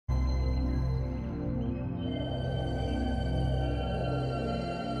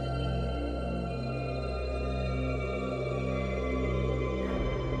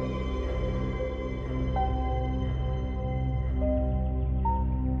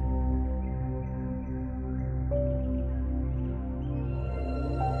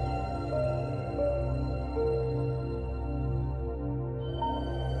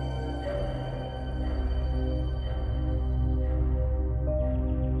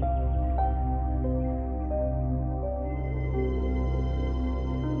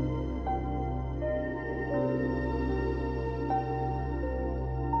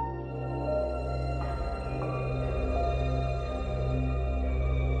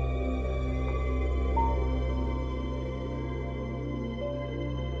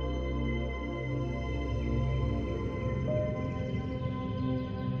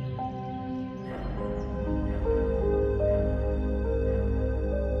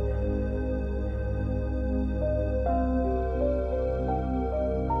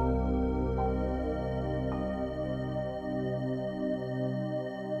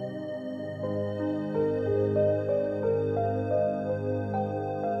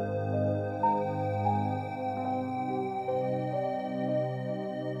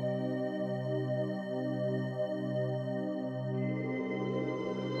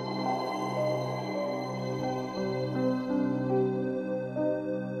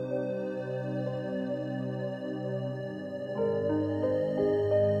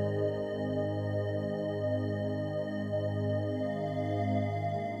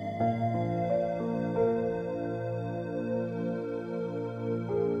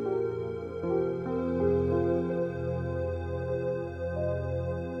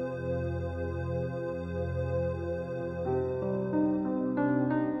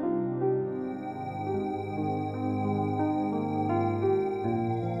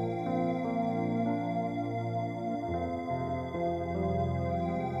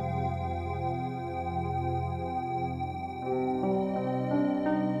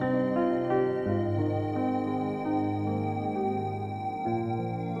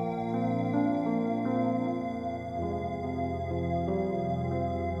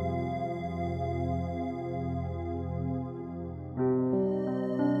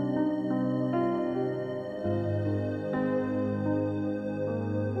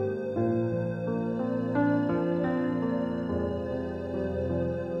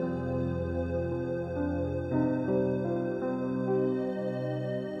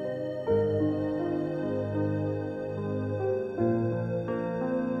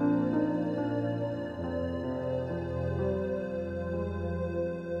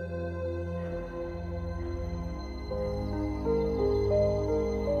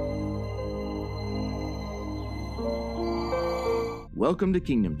Welcome to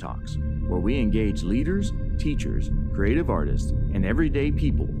Kingdom Talks, where we engage leaders, teachers, creative artists, and everyday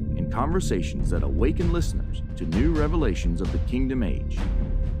people in conversations that awaken listeners to new revelations of the Kingdom Age.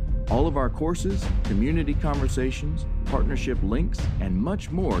 All of our courses, community conversations, partnership links, and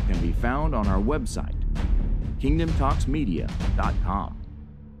much more can be found on our website, kingdomtalksmedia.com.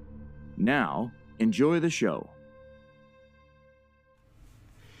 Now, enjoy the show.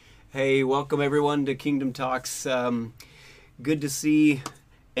 Hey, welcome everyone to Kingdom Talks. Good to see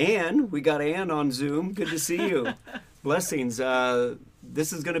Ann. We got Ann on Zoom. Good to see you. Blessings.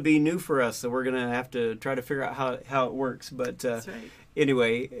 This is going to be new for us, so we're going to have to try to figure out how it works. But That's right.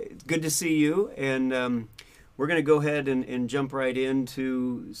 Anyway, good to see you. And we're going to go ahead and jump right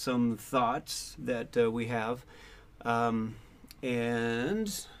into some thoughts that we have. And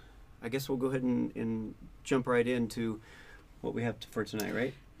I guess we'll go ahead and jump right into what we have for tonight,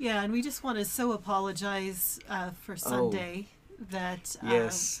 right? Yeah, and we just want to so apologize for Sunday that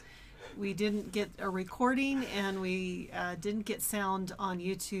yes. We didn't get a recording and we didn't get sound on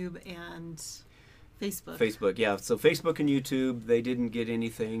YouTube and Facebook. Facebook, yeah. So Facebook and YouTube, they didn't get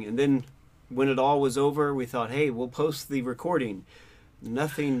anything. And then when it all was over, we thought, hey, we'll post the recording.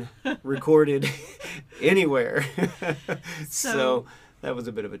 Nothing recorded anywhere. So that was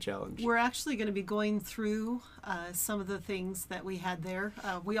a bit of a challenge. We're actually going to be going through some of the things that we had there.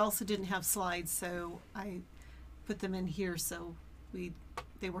 We also didn't have slides, so I put them in here so they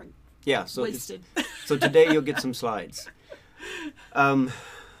weren't wasted. So today you'll get some slides. All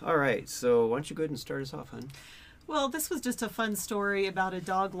right, so why don't you go ahead and start us off, hon? Well, this was just a fun story about a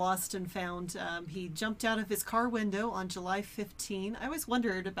dog lost and found. He jumped out of his car window on July 15. I always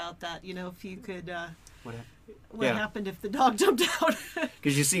wondered about that, if you could... What happened if the dog jumped out?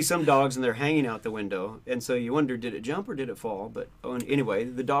 Because you see some dogs and they're hanging out the window, and so you wonder, did it jump or did it fall? But anyway,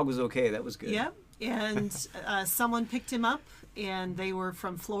 the dog was okay. That was good. Yep. And someone picked him up, and they were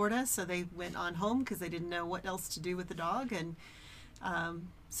from Florida, so they went on home because they didn't know what else to do with the dog. And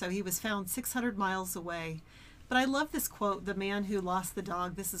so he was found 600 miles away. But I love this quote, the man who lost the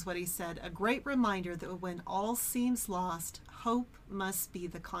dog. This is what he said: "A great reminder that when all seems lost, hope must be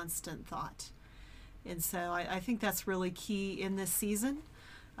the constant thought." And so I think that's really key in this season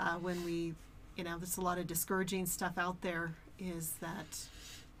when we, there's a lot of discouraging stuff out there, is that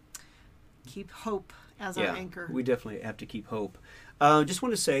keep hope as our anchor. We definitely have to keep hope. Just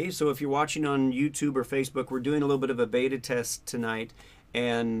want to say, so if you're watching on YouTube or Facebook, we're doing a little bit of a beta test tonight.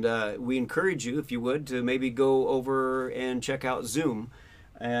 And we encourage you, if you would, to maybe go over and check out Zoom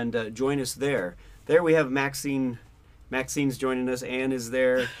and join us there. There we have Maxine. Maxine's joining us. Ann is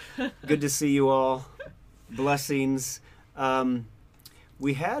there. Good to see you all. Blessings.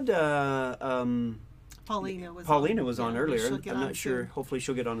 We had Paulina was on earlier. I'm not sure. Hopefully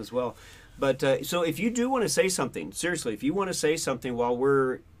she'll get on as well. But so if you do want to say something, seriously, if you want to say something while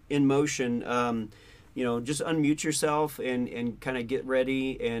we're in motion, just unmute yourself and kind of get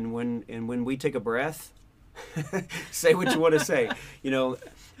ready. And when we take a breath, say what you want to say.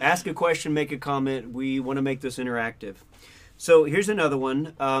 Ask a question, make a comment. We want to make this interactive. So here's another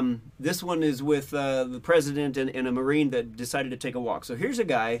one. This one is with the president and a Marine that decided to take a walk. So here's a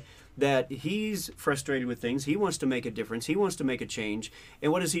guy that he's frustrated with things. He wants to make a difference. He wants to make a change.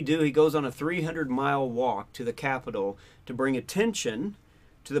 And what does he do? He goes on a 300-mile walk to the Capitol to bring attention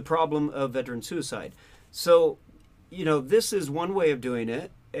to the problem of veteran suicide. So, this is one way of doing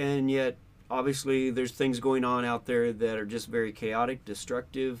it, and yet obviously there's things going on out there that are just very chaotic,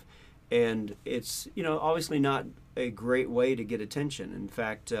 destructive, and it's, obviously not a great way to get attention. In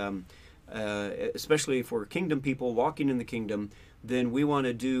fact, especially for kingdom people walking in the kingdom, then we want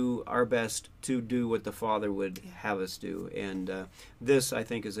to do our best to do what the Father would have us do. And this, I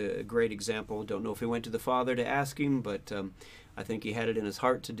think, is a great example. Don't know if he went to the Father to ask him, but I think he had it in his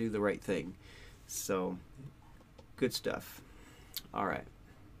heart to do the right thing. So, good stuff. All right.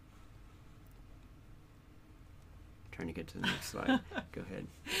 Trying to get to the next slide. Go ahead.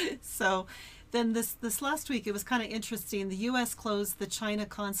 So then this last week, it was kind of interesting. The U.S. closed the China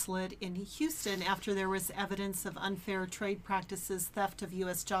consulate in Houston after there was evidence of unfair trade practices, theft of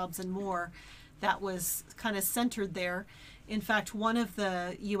U.S. jobs, and more that was kind of centered there. In fact, one of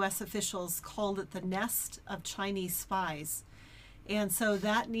the U.S. officials called it the nest of Chinese spies. And so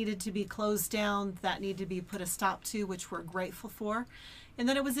that needed to be closed down. That needed to be put a stop to, which we're grateful for. And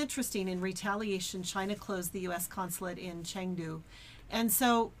then it was interesting. In retaliation, China closed the U.S. consulate in Chengdu. And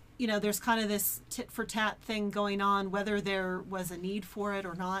so, there's kind of this tit-for-tat thing going on, whether there was a need for it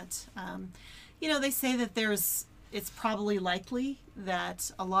or not. They say that it's probably likely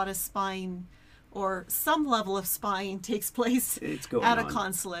that a lot of spying or some level of spying takes place at a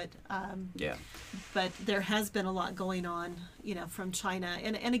consulate. Yeah. But there has been a lot going on, from China.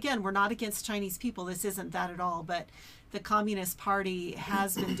 And again, we're not against Chinese people. This isn't that at all. But the Communist Party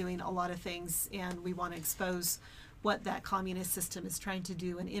has been doing a lot of things, and we want to expose what that communist system is trying to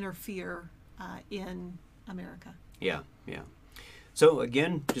do and interfere in America. Yeah, yeah. So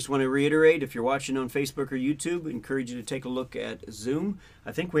again, just want to reiterate, if you're watching on Facebook or YouTube, encourage you to take a look at Zoom.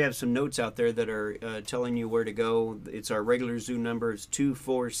 I think we have some notes out there that are telling you where to go. It's our regular Zoom number. It's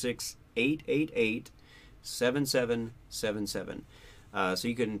 246-888-7777. So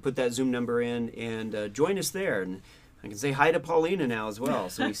you can put that Zoom number in and join us there. And I can say hi to Paulina now as well.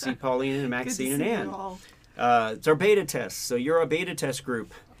 So we see Paulina and Maxine and Ann. It's our beta test. So you're a beta test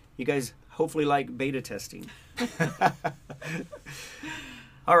group. You guys hopefully like beta testing.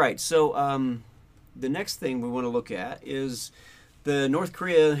 All right, so the next thing we want to look at is the North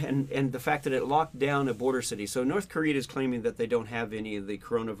Korea and the fact that it locked down a border city. So North Korea is claiming that they don't have any of the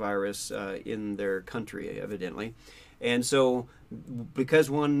coronavirus in their country, evidently. And so because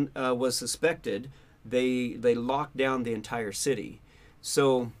one was suspected, they locked down the entire city.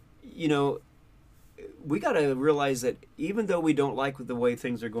 So, we got to realize that even though we don't like the way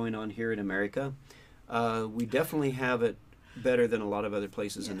things are going on here in America, we definitely have it better than a lot of other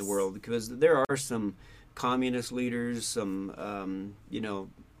places in the world, because there are some communist leaders, some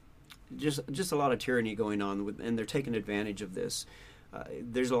just a lot of tyranny going on, and they're taking advantage of this.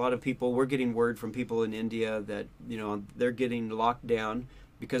 There's a lot of people. We're getting word from people in India that they're getting locked down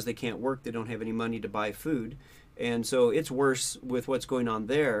because they can't work. They don't have any money to buy food, and so it's worse with what's going on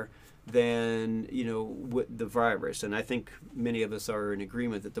there than with the virus. And I think many of us are in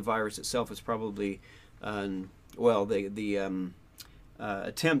agreement that the virus itself is probably the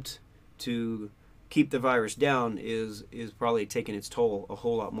attempt to keep the virus down is probably taking its toll a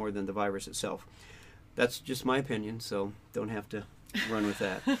whole lot more than the virus itself. That's just my opinion, so don't have to run with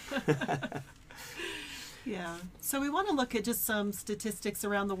that. Yeah. So we want to look at just some statistics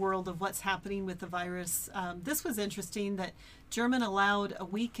around the world of what's happening with the virus. This was interesting that Germany allowed a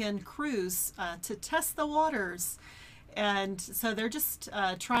weekend cruise to test the waters. And so they're just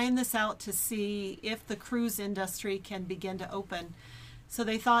trying this out to see if the cruise industry can begin to open. So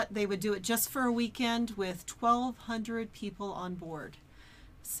they thought they would do it just for a weekend with 1,200 people on board.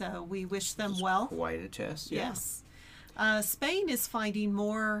 So we wish them well. Quite a test, yeah. Yes. Spain is finding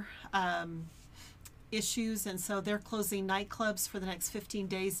more issues, and so they're closing nightclubs for the next 15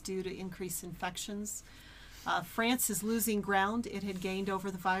 days due to increased infections. France is losing ground it had gained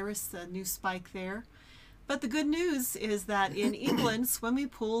over the virus, the new spike there. But the good news is that in England, swimming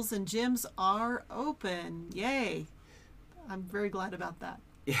pools and gyms are open. Yay. I'm very glad about that.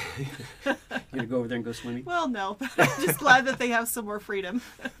 You gonna go over there and go swimming? Well, no, but I'm just glad that they have some more freedom.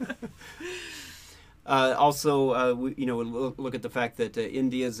 We look at the fact that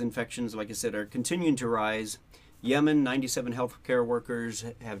India's infections, like I said, are continuing to rise. Yemen, 97 healthcare workers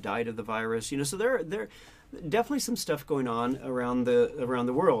have died of the virus. So there definitely some stuff going on around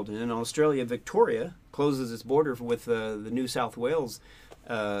the world. And in Australia, Victoria closes its border with the New South Wales,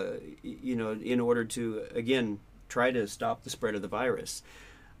 in order to again try to stop the spread of the virus.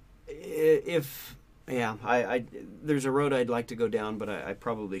 There's a road I'd like to go down, but I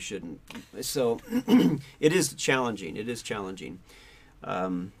probably shouldn't. So it is challenging. It is challenging.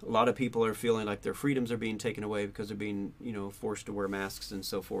 A lot of people are feeling like their freedoms are being taken away because they're being, forced to wear masks and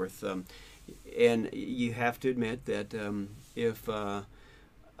so forth. And you have to admit that if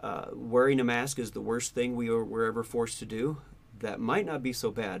wearing a mask is the worst thing we're ever forced to do, that might not be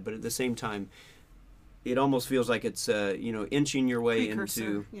so bad. But at the same time, it almost feels like it's inching your way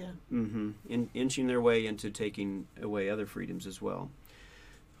into inching their way into taking away other freedoms as well.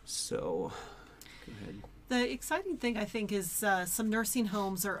 So, go ahead. The exciting thing, I think, is some nursing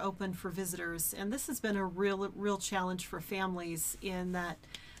homes are open for visitors, and this has been a real challenge for families in that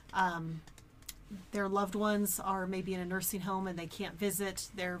their loved ones are maybe in a nursing home and they can't visit.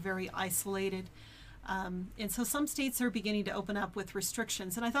 They're very isolated. And so some states are beginning to open up with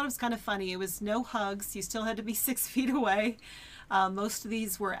restrictions. And I thought it was kind of funny. It was no hugs. You still had to be 6 feet away. Most of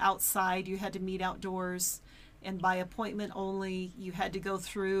these were outside. You had to meet outdoors. And by appointment only, you had to go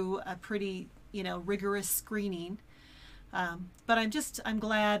through a pretty, rigorous screening. But I'm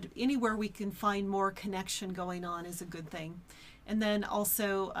glad anywhere we can find more connection going on is a good thing. And then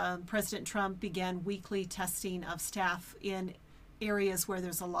also President Trump began weekly testing of staff in areas where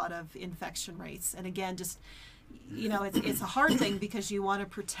there's a lot of infection rates. And again, just, it's a hard thing because you want to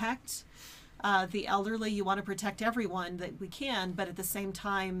protect the elderly, you want to protect everyone that we can, but at the same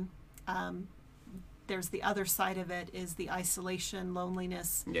time, there's the other side of it is the isolation,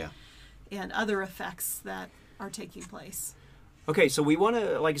 loneliness. Yeah. and other effects that are taking place. Okay, so we want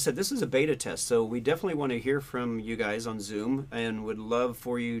to, like I said, this is a beta test, so we definitely want to hear from you guys on Zoom and would love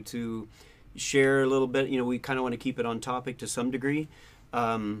for you to share a little bit. You know, we kind of want to keep it on topic to some degree.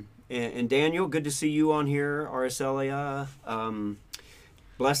 And Daniel, good to see you on here, RSLA.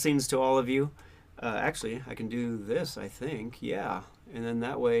 Blessings to all of you. Actually, I can do this, I think. Yeah, and then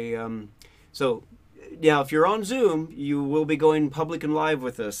that way, so now if you're on Zoom, you will be going public and live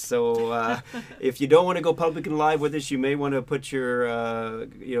with us. So if you don't want to go public and live with us, you may want to put your,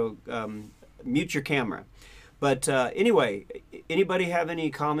 mute your camera. But anyway, anybody have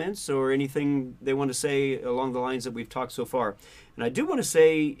any comments or anything they want to say along the lines that we've talked so far? And I do want to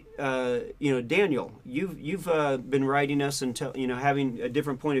say, Daniel, you've been writing us and having a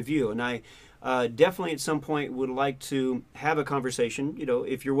different point of view, and I definitely at some point would like to have a conversation. You know,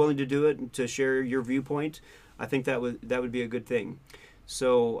 if you're willing to do it and to share your viewpoint, I think that would be a good thing.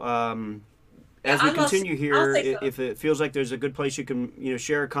 So as we continue here, if it feels like there's a good place you can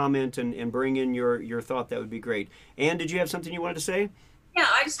share a comment and bring in your thought, that would be great. Ann, did you have something you wanted to say? Yeah,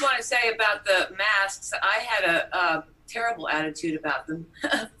 I just want to say about the masks. I had a terrible attitude about them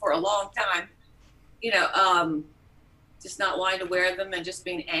for a long time. Just not wanting to wear them and just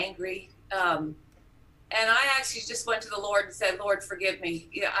being angry. And I actually just went to the Lord and said, Lord, forgive me.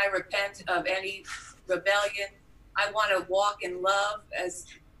 I repent of any rebellion. I want to walk in love as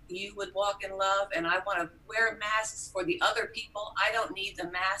you would walk in love, and I want to wear masks for the other people. I don't need the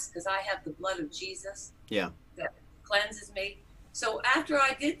mask because I have the blood of Jesus that cleanses me. So after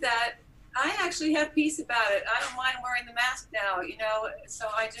I did that, I actually have peace about it. I don't mind wearing the mask now, so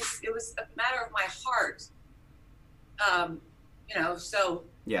it was a matter of my heart. So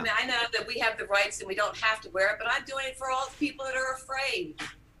I mean, I know that we have the rights and we don't have to wear it, but I'm doing it for all the people that are afraid,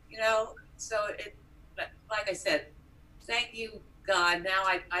 so like I said, thank you, God. Now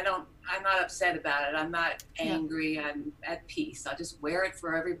I'm not upset about it. I'm not angry. I'm at peace. I'll just wear it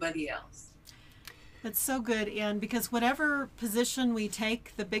for everybody else. That's so good, Ann, because whatever position we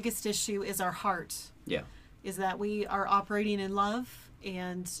take, the biggest issue is our heart. Yeah. Is that we are operating in love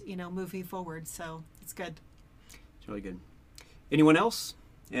and, moving forward. So it's good. It's really good. Anyone else?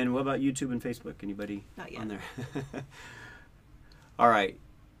 And what about YouTube and Facebook? Anybody Not yet. On there? All right.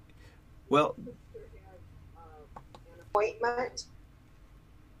 Well, an appointment,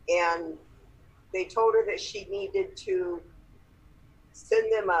 and they told her that she needed to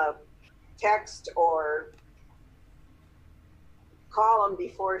send them a text or call them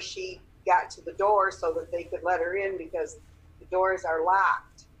before she got to the door so that they could let her in because the doors are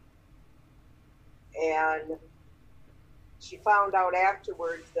locked. And she found out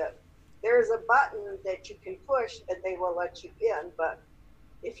afterwards that there's a button that you can push and they will let you in, but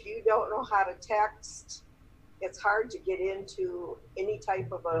if you don't know how to text, it's hard to get into any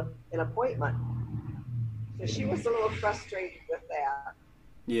type of an appointment. So she was a little frustrated with that.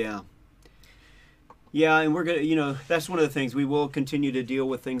 Yeah. Yeah, and we're gonna, that's one of the things we will continue to deal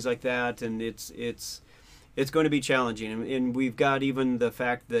with things like that, and it's going to be challenging, and we've got even the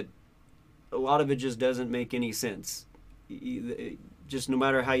fact that a lot of it just doesn't make any sense. Just no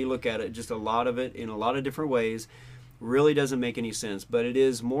matter how you look at it, just a lot of it in a lot of different ways really doesn't make any sense. But it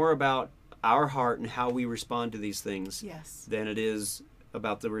is more about our heart and how we respond to these things than it is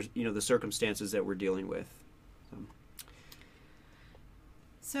about the circumstances that we're dealing with.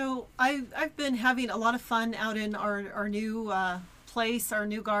 So I've been having a lot of fun out in our new place, our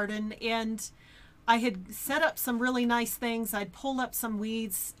new garden, and I had set up some really nice things. I'd pulled up some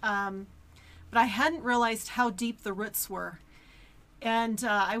weeds, but I hadn't realized how deep the roots were. And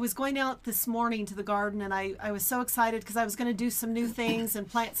I was going out this morning to the garden, and I was so excited because I was going to do some new things and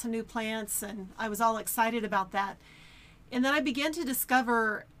plant some new plants, and I was all excited about that. And then I began to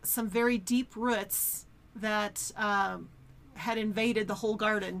discover some very deep roots that had invaded the whole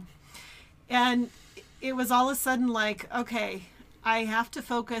garden. And it was all of a sudden like, okay, I have to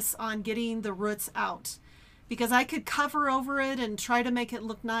focus on getting the roots out, because I could cover over it and try to make it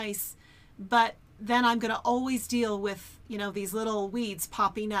look nice, but then I'm going to always deal with, these little weeds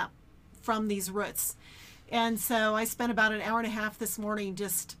popping up from these roots. And so I spent about an hour and a half this morning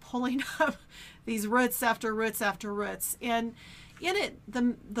just pulling up these roots after roots after roots. And in it,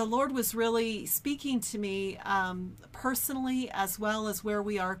 the Lord was really speaking to me personally, as well as where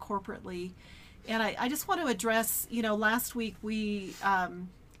we are corporately. And I just want to address, last week we,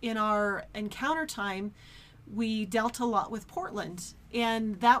 in our encounter time, we dealt a lot with Portland,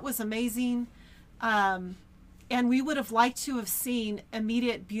 and that was amazing. And we would have liked to have seen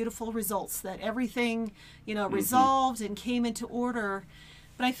immediate, beautiful results, that everything, resolved and came into order.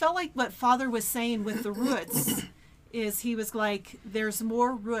 But I felt like what Father was saying with the roots is he was like, there's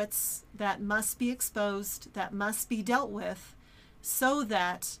more roots that must be exposed, that must be dealt with, so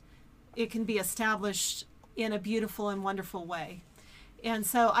that it can be established in a beautiful and wonderful way. And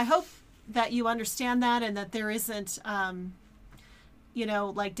so I hope that you understand that, and that there isn't,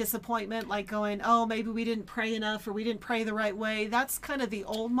 like disappointment, like going, oh, maybe we didn't pray enough, or we didn't pray the right way. That's kind of the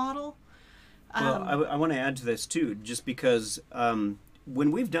old model. Well, I want to add to this too, just because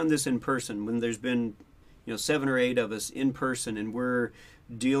when we've done this in person, when there's been 7 or 8 of us in person, and we're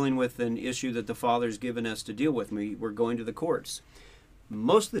dealing with an issue that the Father's given us to deal with, we're going to the courts.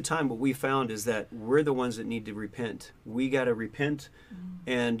 Most of the time what we found is that we're the ones that need to repent. We got to repent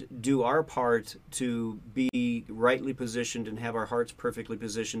and do our part to be rightly positioned and have our hearts perfectly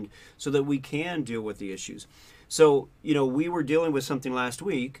positioned so that we can deal with the issues. So, we were dealing with something last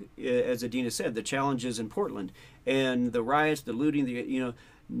week, as Adina said, the challenges in Portland and the riots, the looting,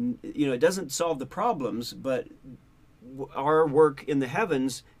 it doesn't solve the problems, but our work in the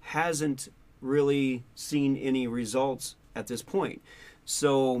heavens hasn't really seen any results at this point.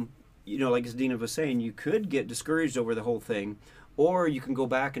 So, like Adina was saying, you could get discouraged over the whole thing, or you can go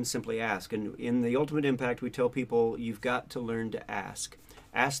back and simply ask. And in the Ultimate Impact, we tell people you've got to learn to ask.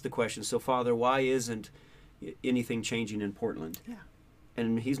 Ask the question. So, Father, why isn't anything changing in Portland? Yeah.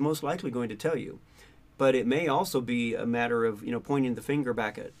 And he's most likely going to tell you. But it may also be a matter of, pointing the finger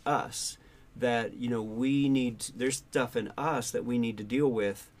back at us, that, there's stuff in us that we need to deal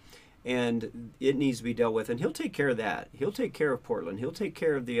with, and it needs to be dealt with. And he'll take care of that. He'll take care of Portland. He'll take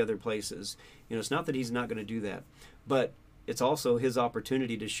care of the other places. It's not that he's not going to do that, but it's also his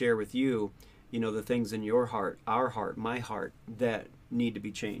opportunity to share with you, the things in your heart, our heart, my heart, that need to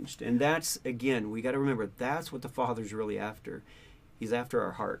be changed. And that's, again, we got to remember, that's what the Father's really after. He's after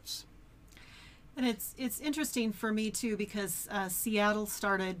our hearts. And it's interesting for me too, because Seattle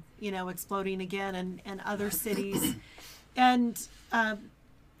started, exploding again, and other cities, and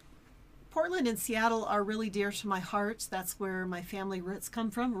Portland and Seattle are really dear to my heart. That's where my family roots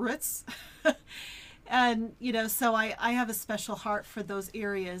come from, and so I have a special heart for those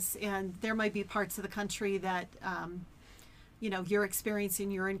areas. And there might be parts of the country that you're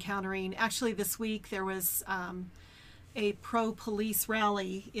experiencing, you're encountering. Actually, this week there was a pro-police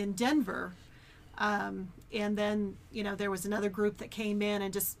rally in Denver. And then, there was another group that came in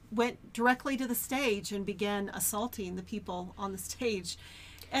and just went directly to the stage and began assaulting the people on the stage.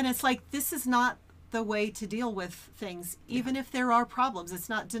 And it's like, this is not the way to deal with things, even if there are problems. It's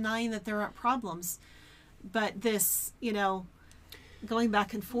not denying that there aren't problems, but this, going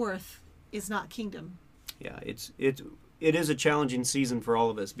back and forth is not kingdom. Yeah, it is a challenging season for all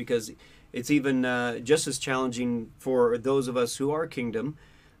of us, because it's even just as challenging for those of us who are kingdom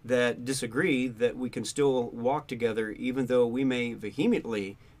that disagree, that we can still walk together even though we may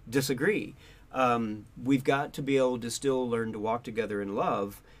vehemently disagree. We've got to be able to still learn to walk together in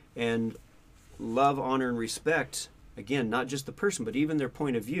love, and love, honor, and respect, again, not just the person, but even their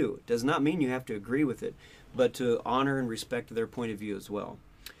point of view. It does not mean you have to agree with it, but to honor and respect their point of view as well.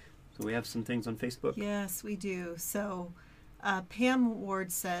 So we have some things on Facebook. Yes, we do. So Pam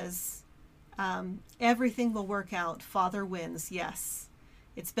Ward says, everything will work out. Father wins. Yes.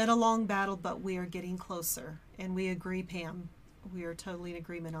 It's been a long battle, but we are getting closer. And we agree, Pam. We are totally in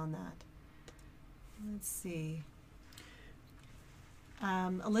agreement on that. Let's see.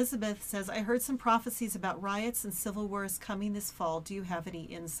 Elizabeth says, I heard some prophecies about riots and civil wars coming this fall. Do you have any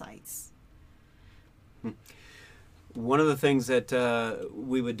insights? One of the things that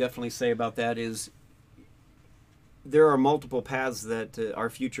we would definitely say about that is there are multiple paths that our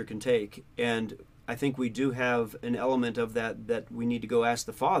future can take. And I think we do have an element of that we need to go ask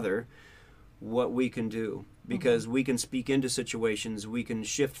the Father what we can do, because we can speak into situations, we can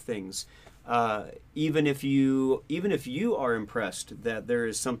shift things. Even if you are impressed that there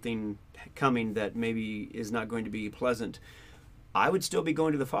is something coming that maybe is not going to be pleasant, I would still be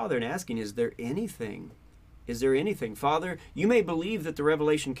going to the Father and asking, is there anything? Father, you may believe that the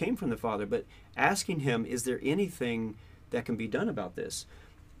revelation came from the Father, but asking him, is there anything that can be done about this?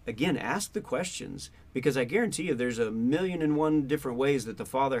 Again, ask the questions, because I guarantee you there's 1,000,001 different ways that the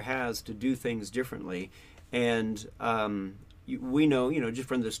Father has to do things differently. And we know, just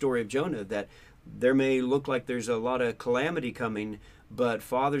from the story of Jonah, that there may look like there's a lot of calamity coming, but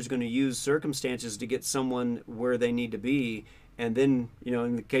Father's going to use circumstances to get someone where they need to be. And then,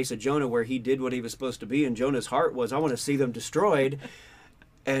 in the case of Jonah, where he did what he was supposed to be, and Jonah's heart was, I want to see them destroyed,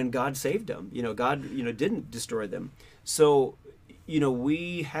 and God saved them. God, didn't destroy them. So,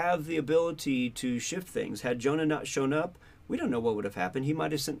 we have the ability to shift things. Had Jonah not shown up, we don't know what would have happened.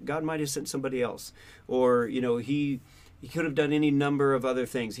 God might have sent somebody else, or he He could have done any number of other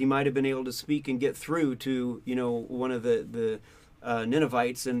things. He might have been able to speak and get through to, one of the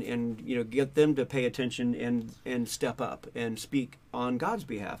Ninevites and get them to pay attention and step up and speak on God's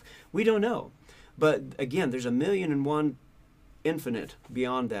behalf. We don't know. But again, there's 1,000,001 infinite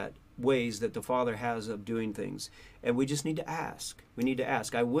beyond that ways that the Father has of doing things. And we just need to ask. We need to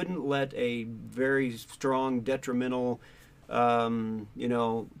ask. I wouldn't let a very strong, detrimental,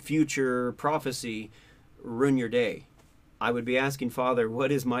 future prophecy ruin your day. I would be asking, Father,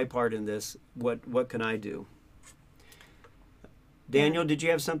 what is my part in this? What can I do? Daniel, did you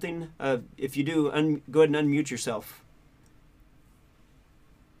have something? If you do, go ahead and unmute yourself.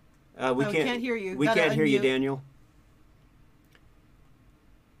 We can't hear you. We can't hear you, Daniel.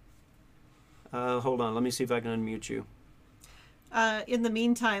 Hold on. Let me see if I can unmute you. In the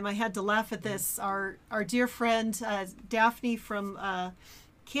meantime, I had to laugh at this. Our dear friend Daphne from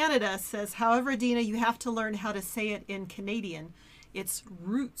Canada says, however, Dina, you have to learn how to say it in Canadian. It's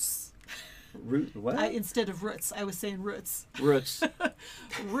roots. Root what? Instead of roots. I was saying roots. Roots.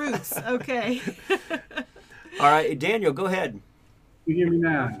 Roots. Okay. All right, Daniel, go ahead. You hear me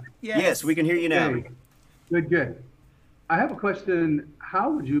now? Yes, we can hear you now. Okay. Good. I have a question. How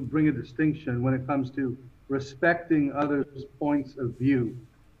would you bring a distinction when it comes to respecting others' points of view?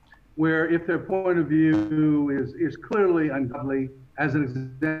 Where if their point of view is clearly ungodly, as an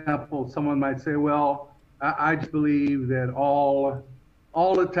example, someone might say, well, I just believe that all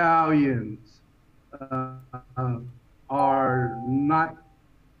Italians are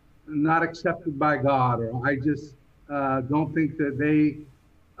not accepted by God, or I just don't think that they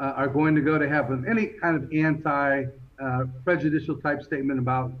are going to go to heaven. Any kind of prejudicial type statement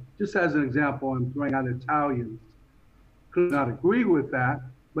about, just as an example, I'm throwing out Italians. Could not agree with that,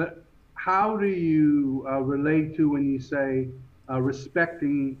 but how do you relate to when you say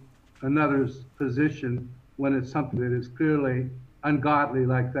respecting another's position when it's something that is clearly ungodly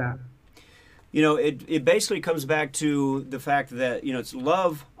like that? It basically comes back to the fact that, it's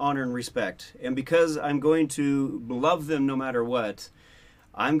love, honor, and respect. And because I'm going to love them no matter what,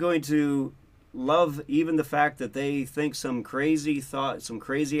 I'm going to love even the fact that they think some crazy thought, some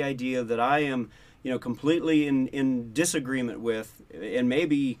crazy idea that I am, completely in disagreement with, and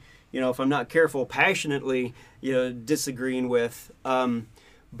maybe, if I'm not careful, passionately, disagreeing with.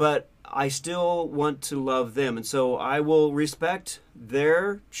 But I still want to love them. And so I will respect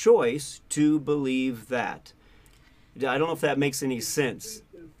their choice to believe that. I don't know if that makes any sense.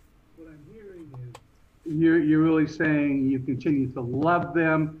 What I'm hearing is you're really saying you continue to love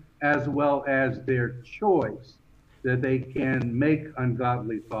them as well as their choice, that they can make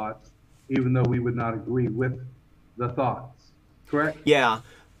ungodly thoughts, even though we would not agree with the thoughts. Correct? Yeah.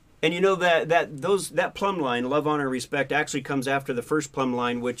 And that plumb line, love, honor, and respect, actually comes after the first plumb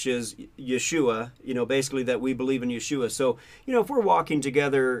line, which is Yeshua, basically that we believe in Yeshua. So, if we're walking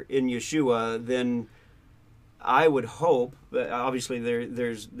together in Yeshua, then I would hope, obviously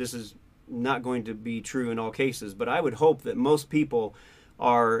this is not going to be true in all cases, but I would hope that most people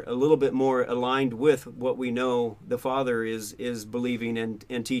are a little bit more aligned with what we know the Father is believing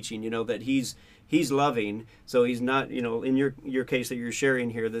and teaching, that He's loving, so He's not, in your case that you're sharing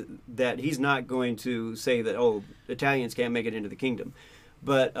here, that He's not going to say that, Italians can't make it into the kingdom.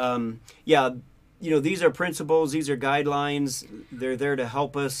 But, these are principles, these are guidelines, they're there to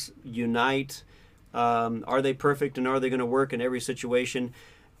help us unite. Are they perfect, and are they going to work in every situation?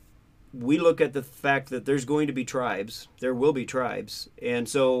 We look at the fact that there's going to be tribes. There will be tribes. And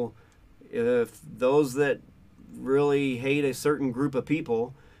so if those that really hate a certain group of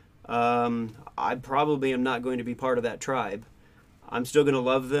people, I probably am not going to be part of that tribe. I'm still going to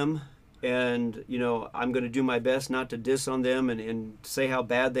love them, and I'm going to do my best not to diss on them and say how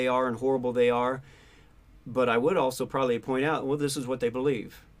bad they are and horrible they are. But I would also probably point out, well, this is what they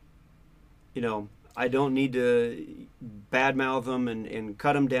believe. I don't need to badmouth them and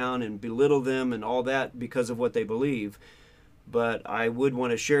cut them down and belittle them and all that because of what they believe. But I would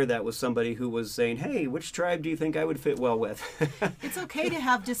want to share that with somebody who was saying, hey, which tribe do you think I would fit well with? It's okay to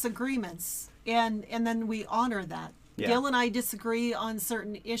have disagreements, and then we honor that. Yeah. Gil and I disagree on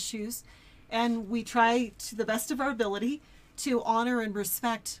certain issues, and we try to the best of our ability to honor and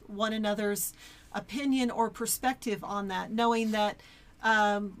respect one another's opinion or perspective on that, knowing that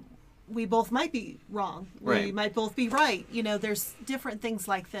we both might be wrong. Right. We might both be right. There's different things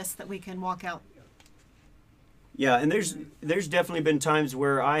like this that we can walk out. Yeah, and there's definitely been times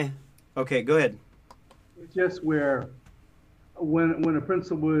where okay, go ahead. It's just where when a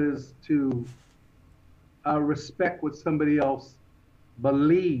principle is to respect what somebody else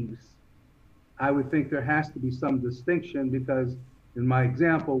believes, I would think there has to be some distinction, because in my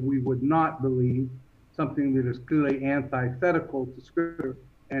example, we would not believe something that is clearly antithetical to Scripture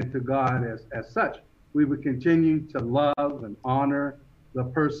and to God as such. We would continue to love and honor the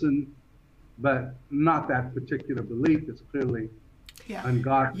person, but not that particular belief that's clearly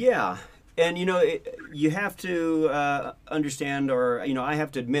ungodly. Yeah. And, you have to understand, or, I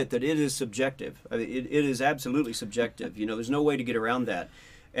have to admit that it is subjective. I mean, it is absolutely subjective. There's no way to get around that.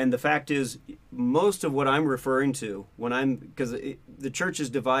 And the fact is, most of what I'm referring to, because the church is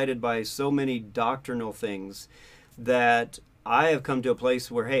divided by so many doctrinal things that I have come to a place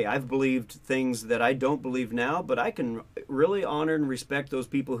where, hey, I've believed things that I don't believe now, but I can really honor and respect those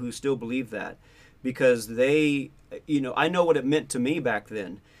people who still believe that, because they, I know what it meant to me back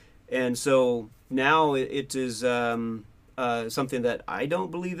then. And so now it is something that I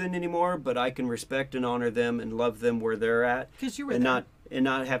don't believe in anymore, but I can respect and honor them and love them where they're at, because you were and there.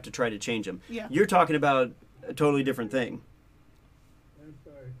 not have to try to change them. Yeah. You're talking about a totally different thing. I'm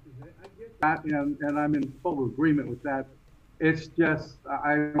sorry, I get that, and I'm in full agreement with that. It's just,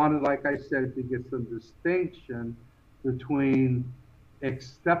 I wanted, like I said, to get some distinction between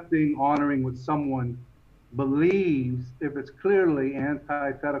accepting, honoring what someone believes if it's clearly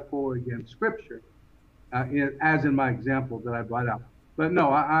antithetical against Scripture, as in my example that I brought out. But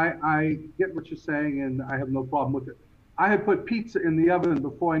no, I get what you're saying, and I have no problem with it. I had put pizza in the oven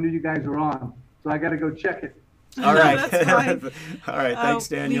before I knew you guys were on, so I got to go check it. All right. That's fine. All right. Thanks,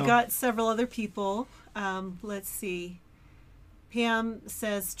 Daniel. We got several other people. Let's see. Pam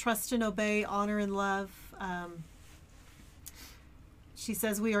says, trust and obey, honor and love. She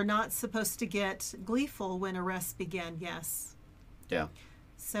says, we are not supposed to get gleeful when arrests begin. Yes. Yeah.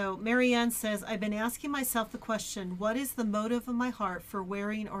 So Marianne says, I've been asking myself the question, what is the motive of my heart for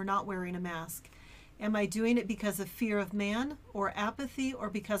wearing or not wearing a mask? Am I doing it because of fear of man or apathy, or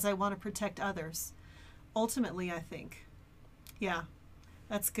because I want to protect others? Ultimately, I think. Yeah,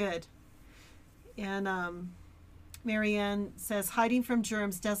 that's good. And Marianne says, hiding from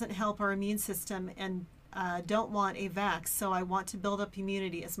germs doesn't help our immune system, and don't want a vax, so I want to build up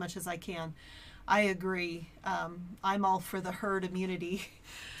immunity as much as I can. I agree. I'm all for the herd immunity.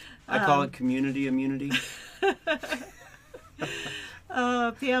 I call it community immunity.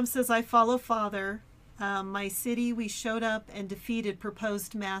 Pam says, I follow Father. My city, we showed up and defeated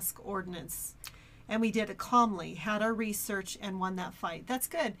proposed mask ordinance. And we did it calmly, had our research, and won that fight. That's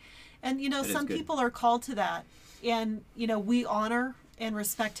good. And, some people are called to that. And, we honor and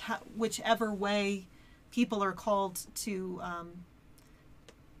respect whichever way people are called to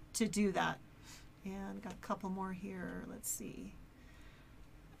do that. And got a couple more here. Let's see.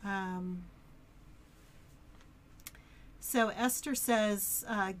 So Esther says,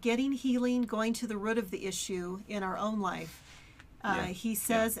 getting healing, going to the root of the issue in our own life. He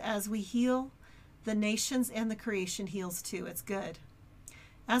says, as we heal, the nations and the creation heals too. It's good.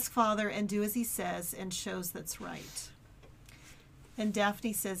 Ask Father and do as he says and shows that's right. And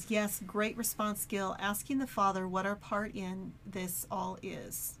Daphne says, yes, great response, Gil, asking the Father what our part in this all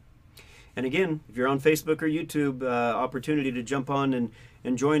is. And again, if you're on Facebook or YouTube, opportunity to jump on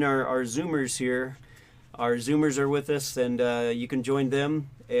and join our Zoomers here. Our Zoomers are with us, and you can join them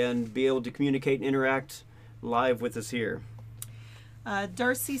and be able to communicate and interact live with us here.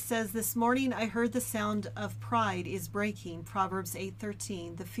 Darcy says, this morning I heard the sound of pride is breaking, Proverbs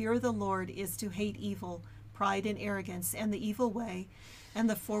 8:13. The fear of the Lord is to hate evil, pride and arrogance, and the evil way, and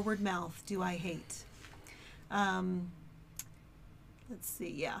the forward mouth do I hate. Let's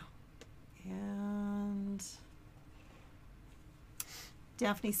see, yeah. And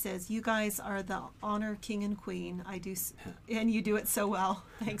Daphne says, you guys are the honor king and queen. I do, and you do it so well.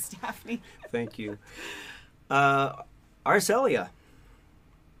 Thanks, Daphne. Thank you. Arcelia.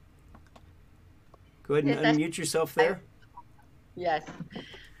 Go ahead and unmute yourself there. Yes.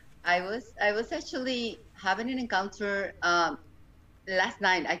 I was actually having an encounter last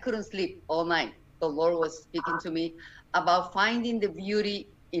night. I couldn't sleep all night. The Lord was speaking to me about finding the beauty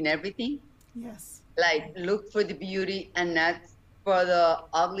in everything. Yes. Like, look for the beauty and not for the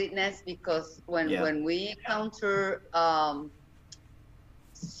ugliness, because when we encounter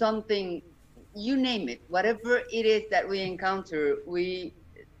something, you name it, whatever it is that we encounter,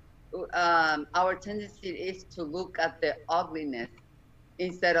 our tendency is to look at the ugliness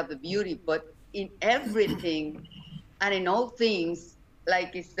instead of the beauty. But in everything and in all things,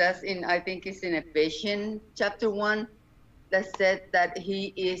 like it says I think it's in Ephesians chapter 1, that said that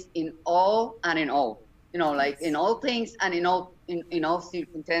he is in all and in all, like in all things and in all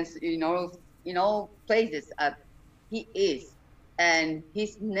circumstances, in all places, he is, and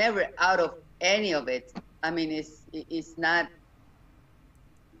he's never out of any of it. I mean, it's not.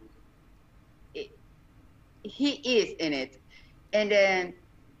 He is in it, and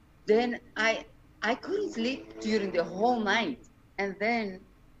then I couldn't sleep during the whole night. And then,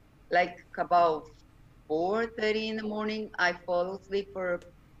 like about 4:30 in the morning, I fall asleep for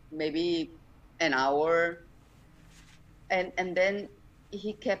maybe an hour. And then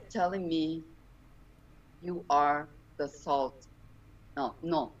he kept telling me, you are the salt.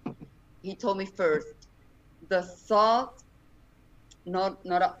 No. He told me first, the salt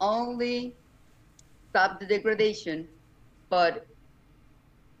not only stop the degradation, but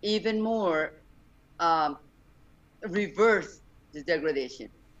even more reverse the degradation.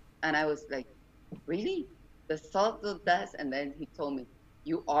 And I was like, really? The salt does? And then he told me,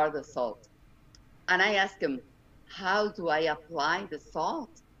 you are the salt. And I asked him, how do I apply the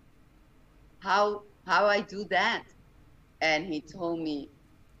salt? How I do that? And he told me,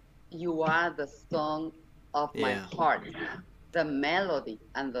 you are the song of my heart, the melody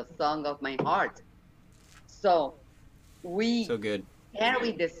and the song of my heart. So we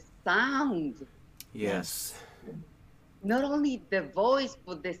carry the sound. Yes. Not only the voice,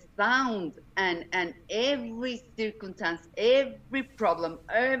 but the sound, and every circumstance, every problem,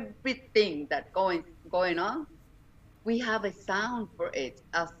 everything that going on, we have a sound for it,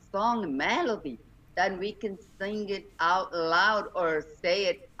 a song, a melody that we can sing it out loud or say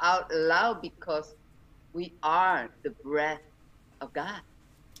it out loud because we are the breath of God.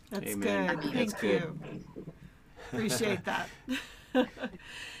 That's Amen. good. Thank you. Appreciate that.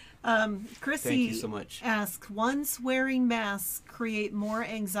 Chrissy, thank you so much. Ask, one's wearing masks create more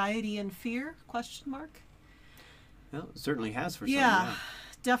anxiety and fear? ? Well, it certainly has for some. Yeah,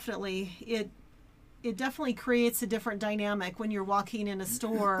 definitely. It definitely creates a different dynamic when you're walking in a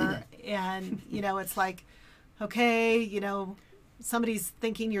store and, it's like, okay, somebody's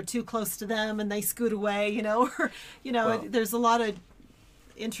thinking you're too close to them and they scoot away, or, there's a lot of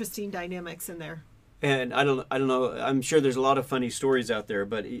interesting dynamics in there. And I don't know. I'm sure there's a lot of funny stories out there,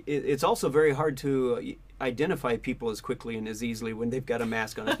 but it's also very hard to identify people as quickly and as easily when they've got a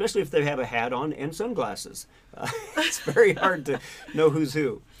mask on, especially if they have a hat on and sunglasses. It's very hard to know who's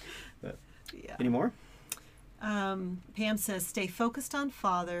who. But, any more? Pam says, stay focused on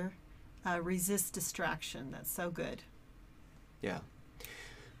Father, resist distraction. That's so good. Yeah.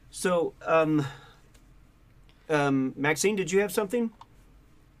 So, Maxine, did you have something?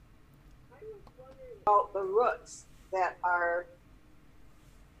 About the roots that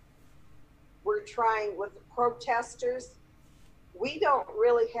we're trying with the protesters. We don't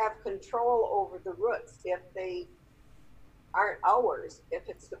really have control over the roots if they aren't ours. If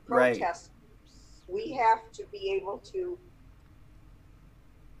it's the protesters, we have to be able to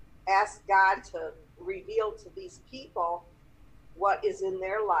ask God to reveal to these people what is in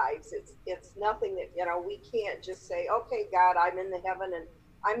their lives. It's nothing that, we can't just say, okay, God, I'm in the heaven and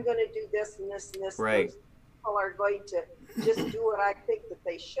I'm going to do this and this and this. Right. Those people are going to just do what I think that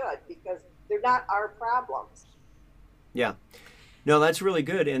they should because they're not our problems. Yeah. No, that's really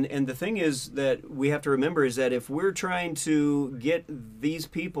good. And the thing is that we have to remember is that if we're trying to get these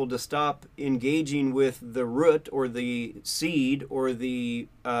people to stop engaging with the root or the seed or the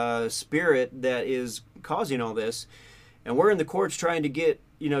spirit that is causing all this, and we're in the courts trying to get,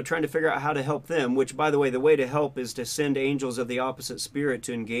 trying to figure out how to help them, which, by the way, the way to help is to send angels of the opposite spirit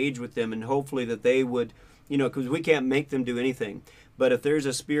to engage with them, and hopefully that they would, because we can't make them do anything. But if there's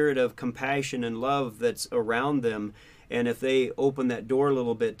a spirit of compassion and love that's around them, and if they open that door a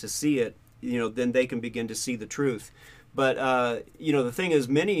little bit to see it, then they can begin to see the truth. But, the thing is,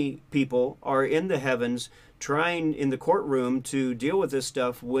 many people are in the heavens trying in the courtroom to deal with this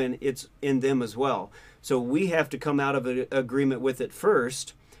stuff when it's in them as well. So we have to come out of an agreement with it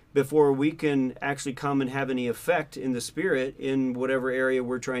first before we can actually come and have any effect in the spirit in whatever area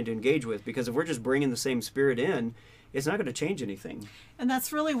we're trying to engage with. Because if we're just bringing the same spirit in, it's not going to change anything. And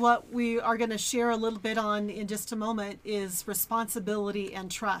that's really what we are going to share a little bit on in just a moment is responsibility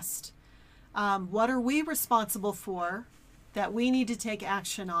and trust. What are we responsible for that we need to take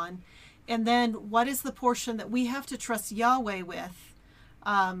action on? And then what is the portion that we have to trust Yahweh with?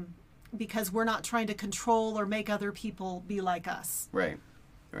 Because we're not trying to control or make other people be like us. Right.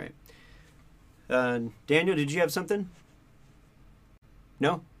 Daniel, did you have something?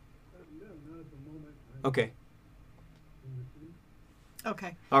 No? No, not at the moment. Okay.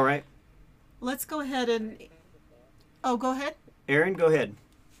 Okay. All right. Let's go ahead and... Oh, go ahead. Aaron, go ahead.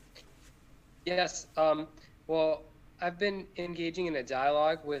 Yes. Well, I've been engaging in a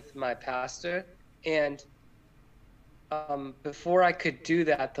dialogue with my pastor, and before I could do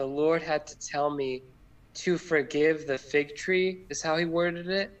that, the Lord had to tell me to forgive the fig tree, is how he worded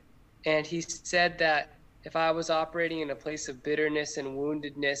it. And he said that if I was operating in a place of bitterness and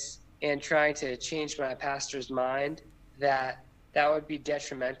woundedness and trying to change my pastor's mind, that would be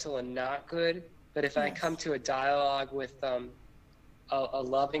detrimental and not good. But if I Yes. come to a dialogue with a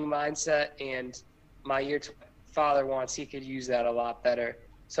loving mindset and my ear to what Father wants, he could use that a lot better.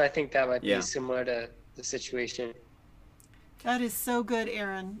 So I think that might Yeah. be similar to the situation. That is so good,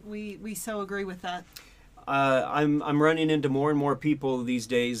 Aaron. We so agree with that. I'm running into more and more people these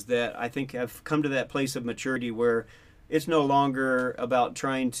days that I think have come to that place of maturity where it's no longer about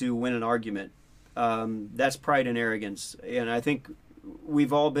trying to win an argument. That's pride and arrogance, and I think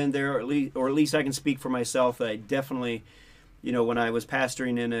we've all been there, or at least I can speak for myself. That I definitely, when I was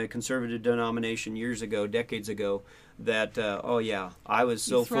pastoring in a conservative denomination years ago, decades ago, that I was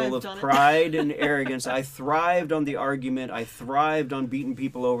so full of thrived on it. pride and arrogance. I thrived on the argument. I thrived on beating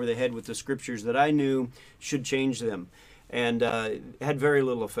people over the head with the scriptures that I knew should change them, and had very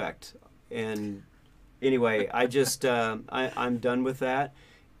little effect. And anyway, I just I'm done with that.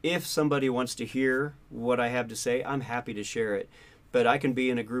 If somebody wants to hear what I have to say, I'm happy to share it. But I can be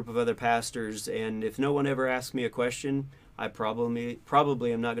in a group of other pastors, and if no one ever asks me a question, I probably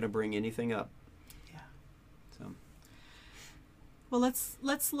am not going to bring anything up. Yeah. So. Well,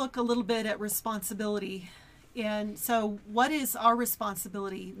 let's look a little bit at responsibility. And so what is our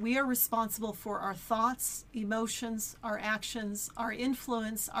responsibility? We are responsible for our thoughts, emotions, our actions, our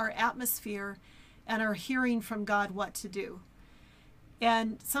influence, our atmosphere, and our hearing from God what to do.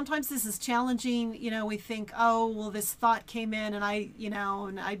 And sometimes this is challenging. We think, oh, well, this thought came in and I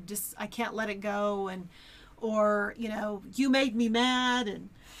can't let it go. Or, you made me mad, and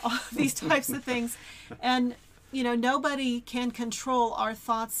all these types of things. And, nobody can control our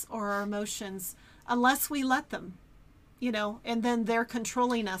thoughts or our emotions unless we let them, and then they're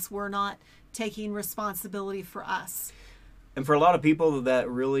controlling us. We're not taking responsibility for us. And for a lot of people, that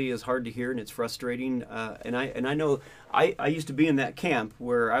really is hard to hear, and it's frustrating. And I know I used to be in that camp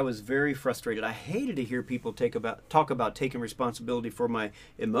where I was very frustrated. I hated to hear people talk about taking responsibility for my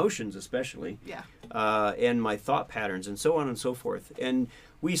emotions, especially, Yeah. and my thought patterns, and so on and so forth. And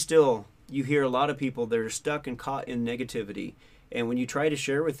you hear a lot of people that are stuck and caught in negativity. And when you try to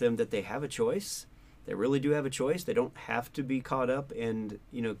share with them that they have a choice, they really do have a choice. They don't have to be caught up and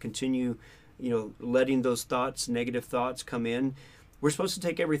continue. Letting those negative thoughts come in. We're supposed to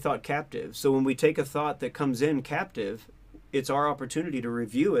take every thought captive. So when we take a thought that comes in captive, it's our opportunity to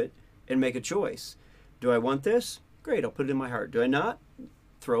review it and make a choice. Do I want this? Great, I'll put it in my heart. Do I not?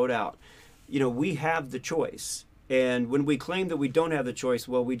 Throw it out. We have the choice. And when we claim that we don't have the choice,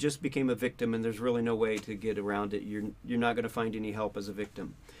 well, we just became a victim, and there's really no way to get around it. You're not going to find any help as a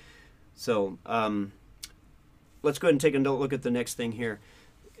victim. So let's go ahead and take a look at the next thing here.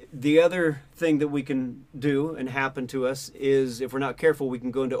 The other thing that we can do and happen to us is, if we're not careful, we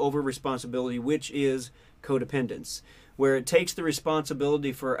can go into over-responsibility, which is codependence, where it takes the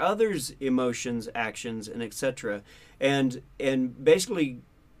responsibility for others' emotions, actions, and etc., and basically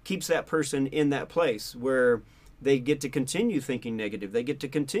keeps that person in that place where they get to continue thinking negative. They get to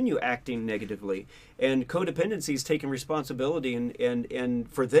continue acting negatively. And codependency is taking responsibility and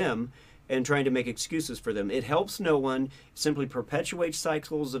for them, and trying to make excuses for them. It helps no one, simply perpetuates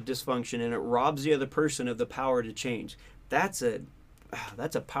cycles of dysfunction, and it robs the other person of the power to change. That's a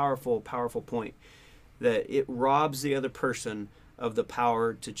powerful, powerful point, that it robs the other person of the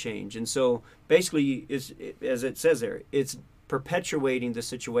power to change. And so basically, as it says there, it's perpetuating the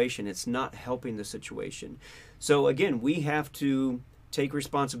situation. It's not helping the situation. So again, we have to take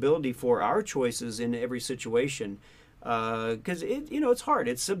responsibility for our choices in every situation. Because it's hard.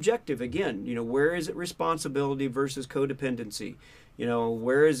 It's subjective. Again, where is it responsibility versus codependency?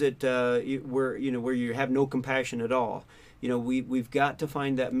 Where is it where you have no compassion at all? We've got to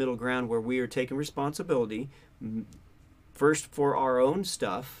find that middle ground where we are taking responsibility first for our own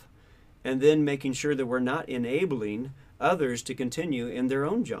stuff, and then making sure that we're not enabling others to continue in their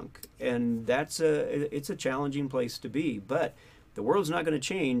own junk. And it's a challenging place to be, but the world's not going to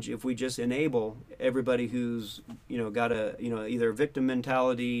change if we just enable everybody who's got either a victim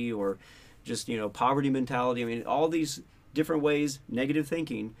mentality or just poverty mentality. I mean, all these different ways, negative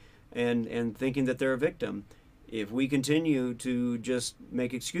thinking, and thinking that they're a victim. If we continue to just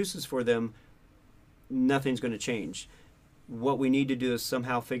make excuses for them, nothing's going to change. What we need to do is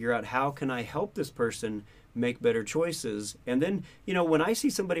somehow figure out, how can I help this person make better choices? And then when I see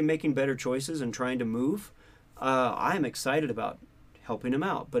somebody making better choices and trying to move, I'm excited about helping them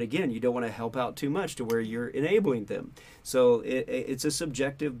out. But again, you don't want to help out too much to where you're enabling them. So it's a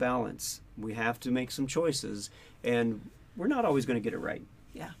subjective balance. We have to make some choices, and we're not always going to get it right.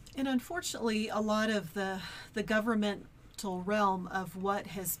 Yeah. And unfortunately, a lot of the governmental realm of what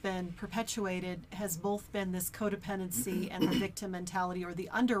has been perpetuated has both been this codependency and the victim mentality, or the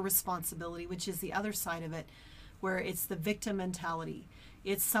under responsibility, which is the other side of it, where it's the victim mentality.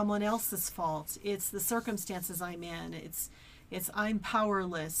 it's someone else's fault, it's the circumstances I'm in, it's I'm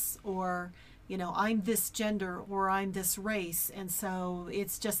powerless, or I'm this gender, or I'm this race, and so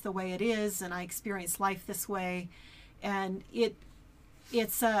it's just the way it is, and I experience life this way, and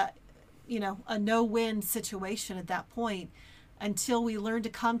it's a no-win situation at that point, until we learn to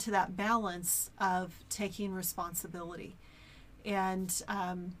come to that balance of taking responsibility. And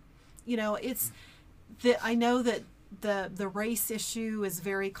I know that the race issue is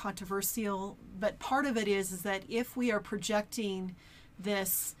very controversial, but part of it is that if we are projecting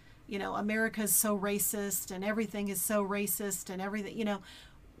this, America is so racist and everything is so racist and everything,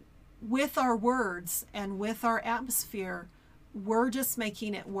 with our words and with our atmosphere, we're just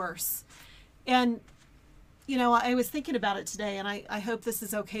making it worse. And, I was thinking about it today, and I hope this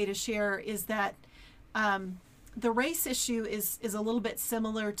is okay to share, is that the race issue is a little bit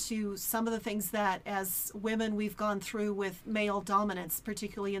similar to some of the things that as women we've gone through with male dominance,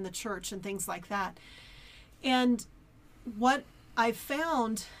 particularly in the church and things like that. And what I've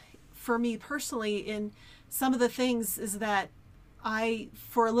found for me personally in some of the things is that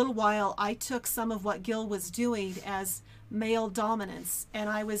for a little while, I took some of what Gil was doing as male dominance, and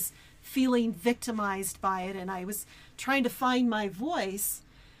I was feeling victimized by it, and I was trying to find my voice.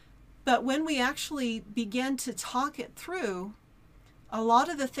 But when we actually began to talk it through, a lot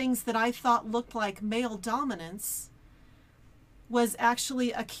of the things that I thought looked like male dominance was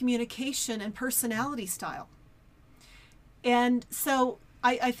actually a communication and personality style. And so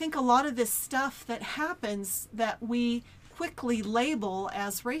I think a lot of this stuff that happens that we quickly label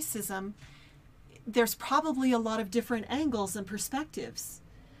as racism, there's probably a lot of different angles and perspectives.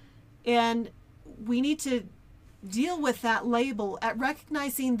 And we need to deal with that label at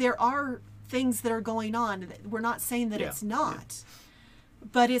recognizing there are things that are going on. We're not saying that it's not,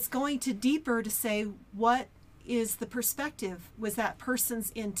 but it's going to deeper to say, what is the perspective? Was that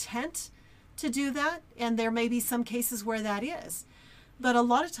person's intent to do that? And there may be some cases where that is, but a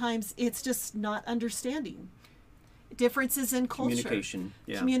lot of times it's just not understanding. Differences in culture,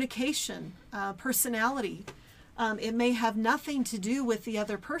 communication, personality. It may have nothing to do with the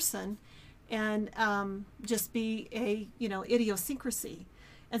other person, and just be a idiosyncrasy.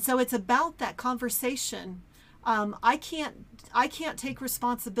 And so it's about that conversation. I can't take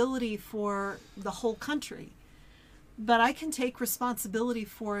responsibility for the whole country, but I can take responsibility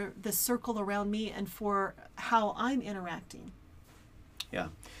for the circle around me and for how I'm interacting. Yeah.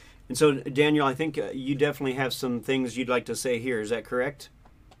 And so, Daniel, I think you definitely have some things you'd like to say here. Is that correct?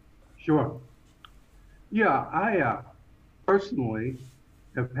 Sure. Yeah, I personally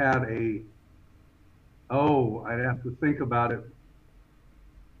have had I'd have to think about it,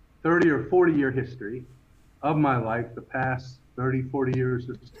 30 or 40 year history of my life, the past 30, 40 years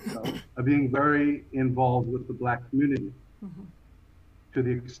or so, of being very involved with the Black community, to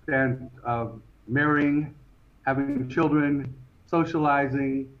the extent of marrying, having children,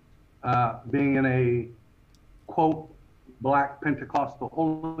 socializing, being in a, quote, Black Pentecostal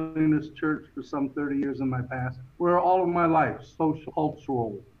holiness church for some 30 years in my past, where all of my life, social,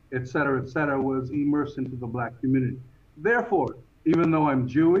 cultural, et cetera, was immersed into the Black community. Therefore, even though I'm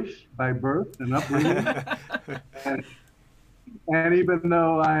Jewish by birth and upbringing, and even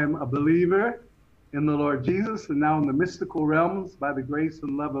though I'm a believer in the Lord Jesus and now in the mystical realms by the grace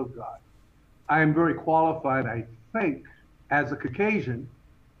and love of God, I am very qualified, I think, as a Caucasian,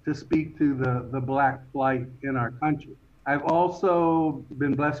 to speak to the Black plight in our country. I've also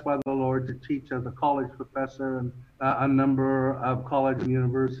been blessed by the Lord to teach as a college professor and a number of colleges and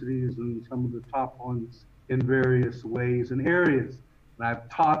universities, and some of the top ones in various ways and areas. And I've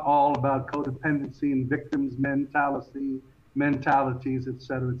taught all about codependency and victims mentalities, et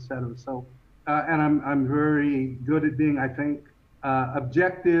cetera, et cetera. So, and I'm very good at being, I think,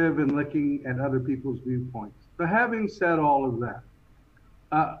 objective and looking at other people's viewpoints. So having said all of that,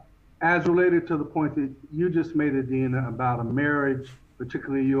 as related to the point that you just made, Adina, about a marriage,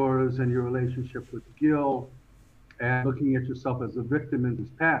 particularly yours and your relationship with Gil, and looking at yourself as a victim in his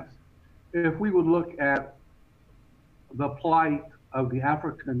past, if we would look at the plight of the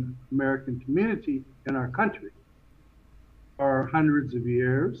African American community in our country for hundreds of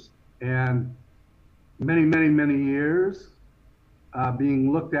years, and many, many, many years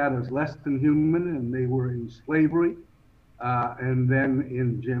being looked at as less than human, and they were in slavery, and then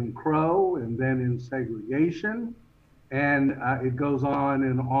in Jim Crow, and then in segregation, and it goes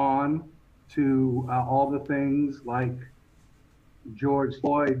on to all the things like George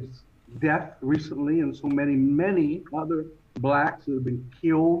Floyd's death recently, and so many, many other Blacks who have been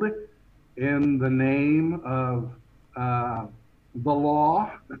killed in the name of the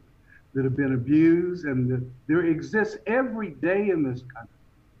law, that have been abused, and that there exists every day in this country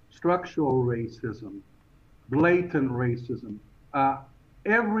structural racism, blatant racism.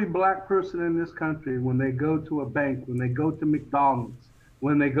 Every black person in this country, when they go to a bank, when they go to McDonald's,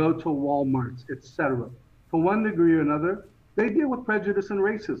 when they go to Walmart's, etc., to one degree or another, they deal with prejudice and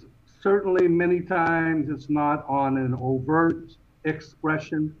racism. Certainly, many times it's not on an overt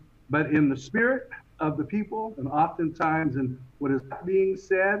expression, but in the spirit of the people, and oftentimes in what is being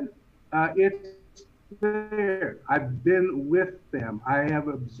said, it's there. I've been with them. I have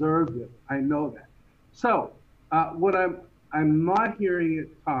observed it. I know that. So, what I'm not hearing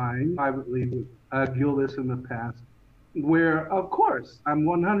at times, privately with Gildas in the past, where, of course, I'm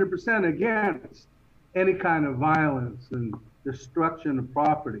 100% against any kind of violence and destruction of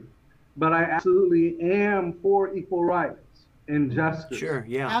property, but I absolutely am for equal rights and justice. Sure,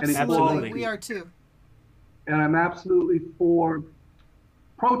 yeah. Absolutely, we are too. And I'm absolutely for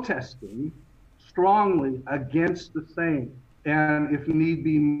protesting strongly against the same, and if need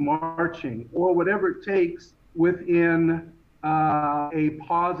be, marching or whatever it takes within a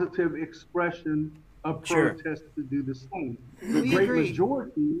positive expression of protest to do the same. The great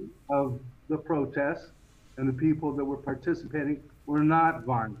majority of the protests and the people that were participating were not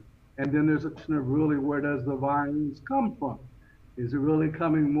violent. And then there's a question of really, where does the violence come from? Is it really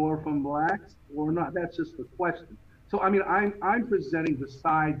coming more from blacks or not? That's just the question. So, I mean, I'm presenting the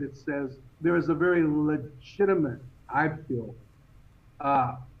side that says there is a very legitimate, I feel,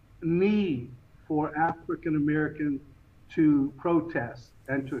 need for African Americans to protest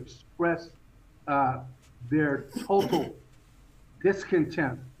and to express their total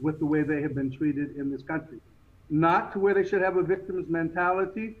discontent with the way they have been treated in this country. Not to where they should have a victim's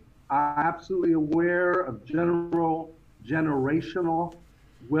mentality. I'm absolutely aware of generational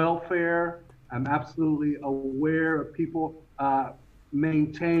welfare. I'm absolutely aware of people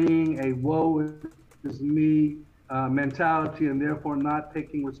maintaining a woe is me mentality and therefore not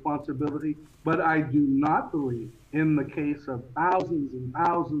taking responsibility. But I do not believe, in the case of thousands and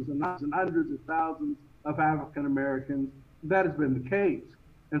thousands and hundreds of thousands of African Americans, that has been the case.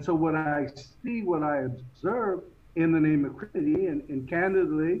 And so what I see, what I observe in the name of Christianity, and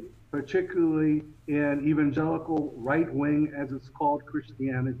candidly, particularly in evangelical right wing, as it's called,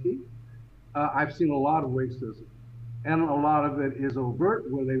 Christianity, I've seen a lot of racism. And a lot of it is overt,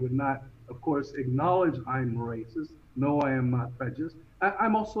 where they would not, of course, acknowledge I'm racist. No, I am not prejudiced.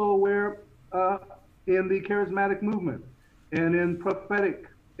 I'm also aware in the charismatic movement and in prophetic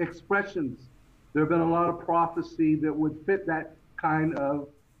expressions, there have been a lot of prophecy that would fit that kind of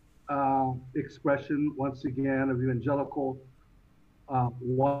expression, once again, of evangelical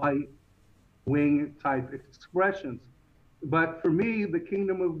white wing type expressions. But for me, the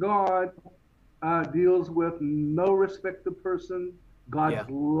kingdom of God deals with no respect of person, God's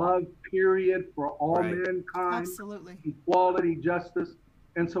love, period, for all mankind, absolutely, equality, justice.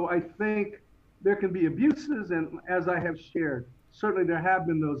 And so I think there can be abuses, and as I have shared, certainly there have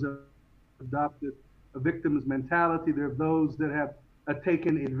been those adopted a victim's mentality. There are those that have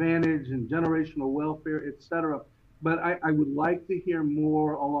taken advantage in generational welfare, etc. But I would like to hear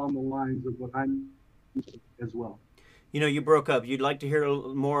more along the lines of what I'm as well. You know, you broke up. You'd like to hear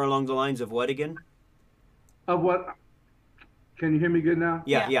more along the lines of what again? Of what? Can you hear me good now?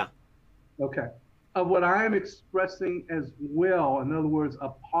 Yeah. Okay. Of what I am expressing as well, in other words, a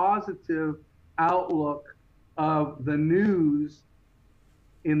positive outlook of the news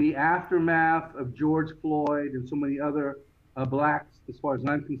in the aftermath of George Floyd and so many other blacks, as far as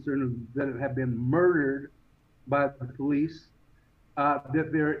I'm concerned, that have been murdered by the police,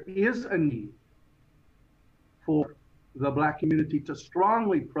 that there is a need for the black community to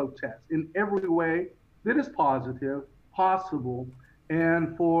strongly protest in every way that is positive, possible,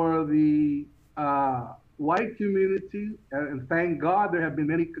 and for the white community, and thank God there have been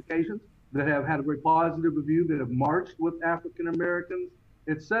many occasions that have had a very positive review, that have marched with African Americans,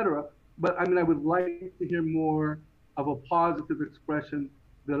 etc. But I mean, I would like to hear more of a positive expression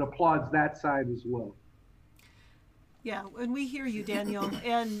that applauds that side as well. Yeah, and we hear you, Daniel,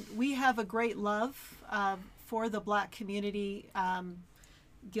 and we have a great love for the black community.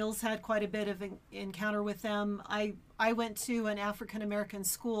 Gil's had quite a bit of an encounter with them. I went to an African American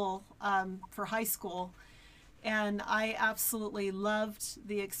school for high school, and I absolutely loved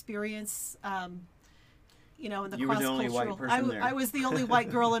the experience. You know, in the cross-cultural. You were the only white person there. I was the only white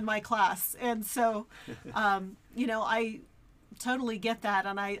girl in my class, and so, you know, I totally get that,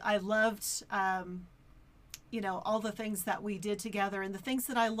 and I loved, you know, all the things that we did together, and the things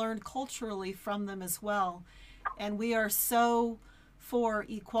that I learned culturally from them as well. And we are so for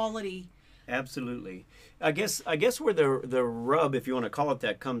equality Absolutely. I guess where the rub, if you want to call it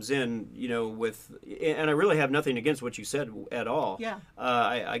that, comes in, with, and I really have nothing against what you said at all. Yeah.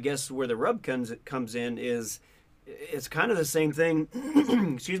 I guess where the rub comes in is it's kind of the same thing.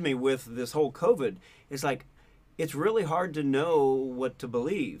 Excuse me, with this whole COVID. It's like it's really hard to know what to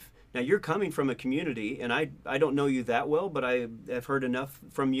believe. Now you're coming from a community, and I don't know you that well, but I've heard enough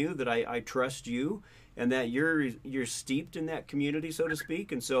from you that I trust you, and that you're steeped in that community, so to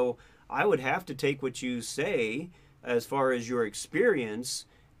speak, and so I would have to take what you say as far as your experience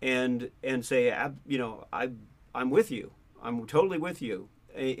and say, I'm with you. I'm totally with you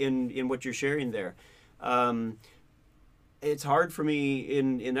in what you're sharing there. It's hard for me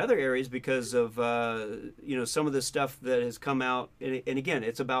in other areas because of some of the stuff that has come out, and again,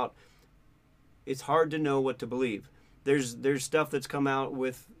 it's hard to know what to believe. There's stuff that's come out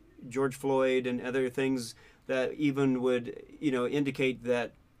with George Floyd and other things that even would indicate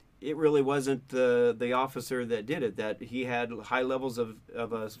that it really wasn't the officer that did it, that he had high levels of a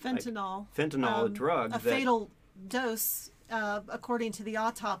fentanyl, a drug, fatal dose, according to the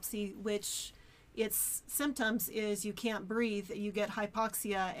autopsy, which its symptoms is you can't breathe, you get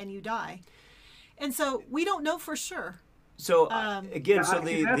hypoxia, and you die. And so we don't know for sure. So again, so hold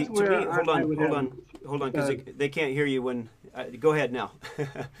on, because they can't hear you when. Go ahead now.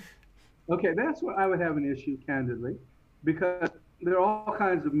 Okay, that's where I would have an issue, candidly, because there are all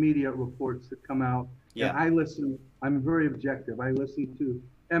kinds of media reports that come out. Yeah. And I listen. I'm very objective. I listen to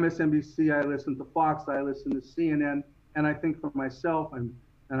MSNBC. I listen to Fox. I listen to CNN. And I think for myself, and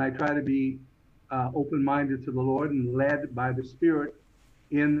I try to be open-minded to the Lord and led by the Spirit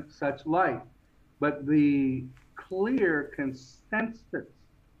in such light. But the clear consensus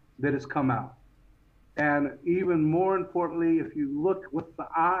that has come out, and even more importantly, if you look with the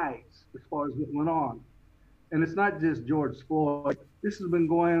eyes as far as what went on, and it's not just George Floyd, this has been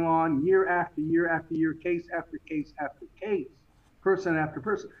going on year after year after year, case after case after case, person after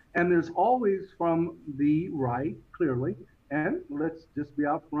person. And there's always from the right, clearly, and let's just be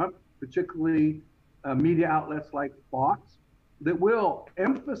out front, particularly media outlets like Fox, that will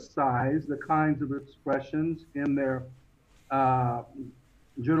emphasize the kinds of expressions in their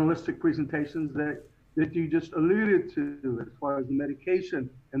journalistic presentations that you just alluded to, as far as the medication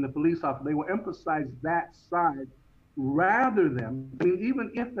and the police officer. They will emphasize that side rather than,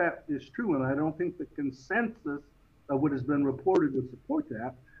 even if that is true, and I don't think the consensus of what has been reported would support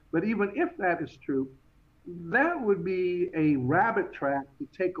that, but even if that is true, that would be a rabbit track to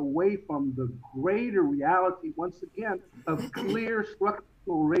take away from the greater reality, once again, of clear structural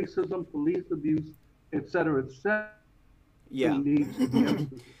racism, police abuse, et cetera, et cetera. Yeah. Needs to be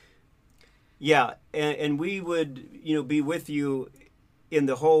emphasized. Yeah, and we would, be with you in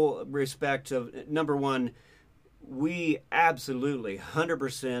the whole respect of, number one, we absolutely,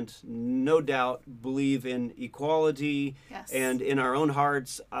 100%, no doubt, believe in equality. Yes. And in our own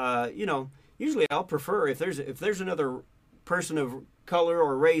hearts. Usually I'll prefer if there's another person of color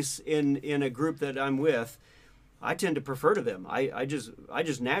or race in a group that I'm with, I tend to prefer to them. I just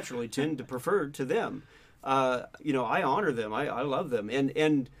naturally tend to prefer to them. I honor them. I love them.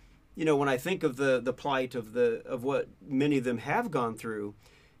 And when I think of the plight of what many of them have gone through,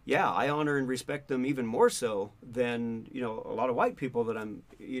 yeah, I honor and respect them even more so than a lot of white people that I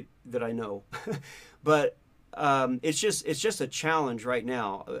know. But it's just a challenge right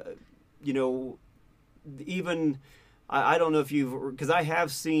now. Even I don't know if because I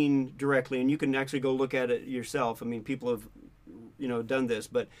have seen directly, and you can actually go look at it yourself. I mean, people have done this,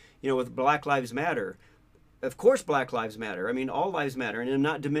 but with Black Lives Matter. Of course, Black Lives Matter. I mean, all lives matter, and I'm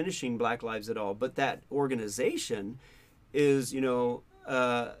not diminishing Black lives at all. But that organization is,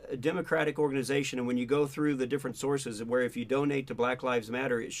 a democratic organization, and when you go through the different sources, where if you donate to Black Lives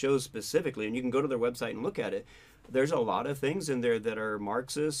Matter, it shows specifically, and you can go to their website and look at it. There's a lot of things in there that are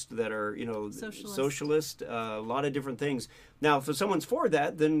Marxist, that are socialist, a lot of different things. Now, if someone's for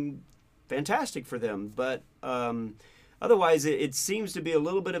that, then fantastic for them. But otherwise, it seems to be a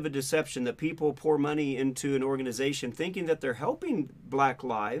little bit of a deception that people pour money into an organization thinking that they're helping Black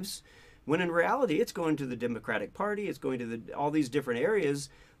lives, when in reality it's going to the Democratic Party, it's going to all these different areas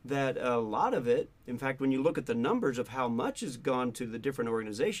that a lot of it, in fact, when you look at the numbers of how much has gone to the different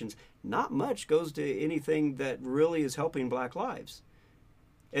organizations, not much goes to anything that really is helping Black lives.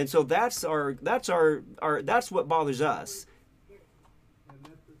 And so that's what bothers us.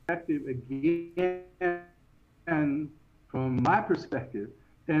 Again, from my perspective,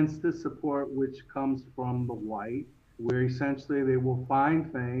 tends to support which comes from the white, where essentially they will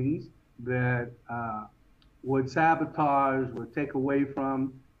find things that would sabotage, would take away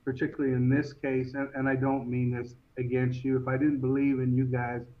from, particularly in this case, and I don't mean this against you. If I didn't believe in you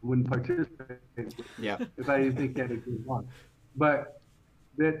guys, I wouldn't participate. Yeah. If I didn't think you had a good heart. But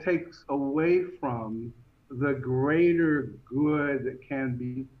that takes away from the greater good that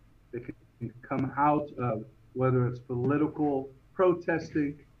can come out of, whether it's political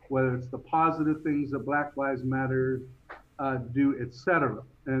protesting, whether it's the positive things that Black Lives Matter do, etc.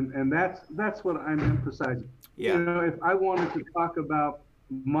 And that's what I'm emphasizing. Yeah. You know, if I wanted to talk about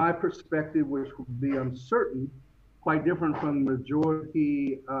my perspective, which would be uncertain, quite different from the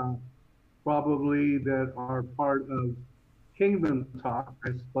majority, probably that are part of Kingdom Talk,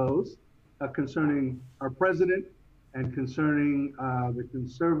 I suppose, concerning our president and concerning the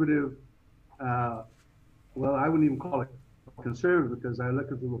conservative, well, I wouldn't even call it conservative because I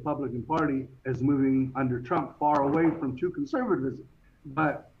look at the Republican Party as moving under Trump far away from true conservatism.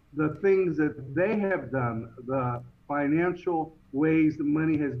 But the things that they have done, the financial ways that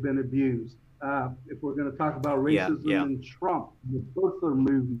money has been abused, if we're going to talk about racism and Trump, the birther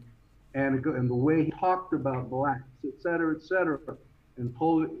movement, and the way he talked about blacks, et cetera, and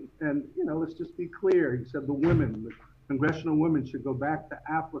you know, let's just be clear. He said the congressional women should go back to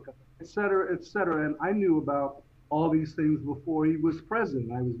Africa, et cetera, et cetera. And I knew about all these things before he was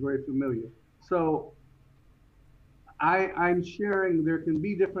president. I was very familiar. So I'm sharing there can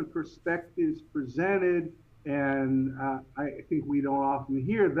be different perspectives presented, and I think we don't often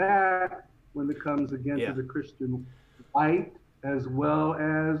hear that when it comes again to the Christian light, as well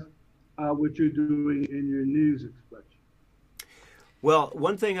as what you're doing in your news expression. Well,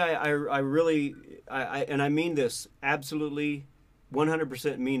 one thing I really, and I mean this, absolutely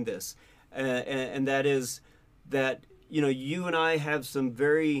 100% mean this, and that is that, you know, you and I have some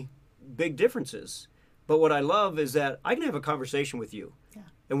very big differences, but what I love is that I can have a conversation with you,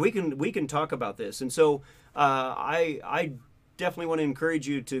 and we can talk about this. And so I definitely want to encourage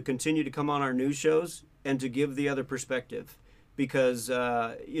you to continue to come on our news shows and to give the other perspective, because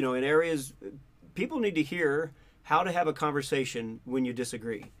you know, in areas people need to hear how to have a conversation when you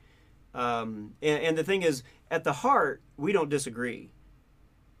disagree. And the thing is, at the heart, we don't disagree.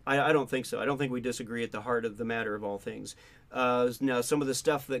 I don't think so. I don't think we disagree at the heart of the matter of all things. Now, some of the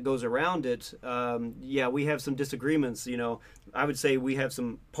stuff that goes around it, we have some disagreements. You know, I would say we have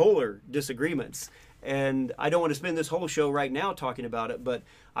some polar disagreements. And I don't want to spend this whole show right now talking about it, but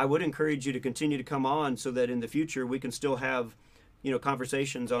I would encourage you to continue to come on so that in the future we can still have, you know,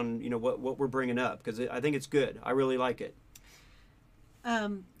 conversations on, you know, what we're bringing up, because I think it's good. I really like it.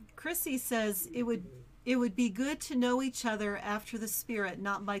 Chrissy says it would be good to know each other after the Spirit,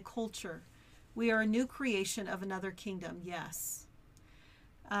 not by culture. We are a new creation of another kingdom. Yes.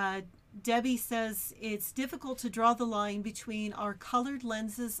 Debbie says it's difficult to draw the line between our colored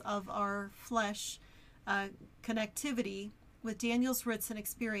lenses of our flesh connectivity with Daniel's roots and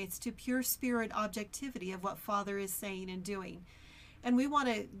experience to pure spirit objectivity of what Father is saying and doing. And we want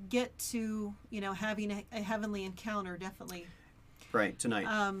to get to, you know, having a heavenly encounter, definitely. Right, tonight.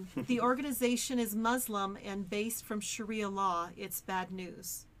 The organization is Muslim and based from Sharia law. It's bad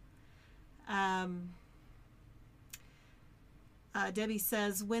news. Debbie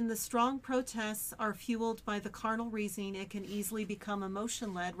says, when the strong protests are fueled by the carnal reasoning, it can easily become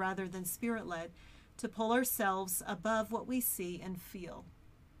emotion-led rather than spirit-led to pull ourselves above what we see and feel.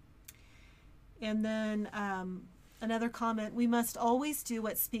 And then another comment, we must always do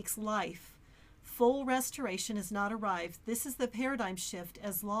what speaks life. Full restoration has not arrived. This is the paradigm shift.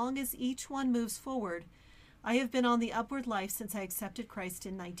 As long as each one moves forward, I have been on the upward life since I accepted Christ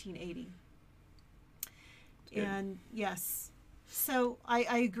in 1980. And yes, so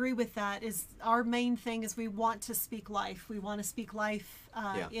I agree with that. Is our main thing is we want to speak life. We want to speak life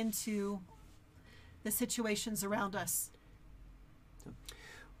into the situations around us.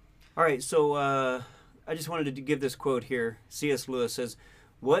 All right, so I just wanted to give this quote here. C.S. Lewis says,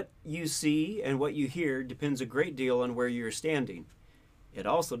 "What you see and what you hear depends a great deal on where you're standing. It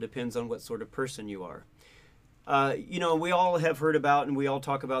also depends on what sort of person you are." You know, we all have heard about, and we all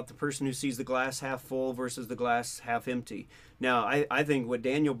talk about the person who sees the glass half full versus the glass half empty. Now, I think what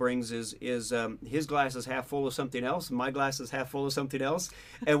Daniel brings is his glass is half full of something else, and my glass is half full of something else,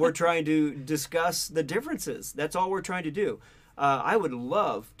 and we're trying to discuss the differences. That's all we're trying to do. I would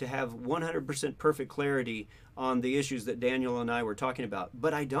love to have 100% perfect clarity on the issues that Daniel and I were talking about,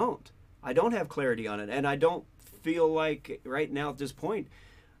 but I don't. I don't have clarity on it, and I don't feel like right now at this point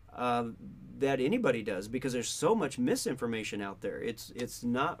that anybody does, because there's so much misinformation out there. It's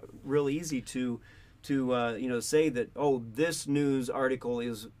not real easy to you know, say that, oh, this news article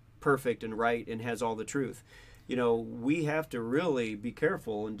is perfect and right and has all the truth. You know, we have to really be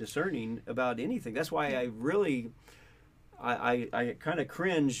careful and discerning about anything. That's why I kind of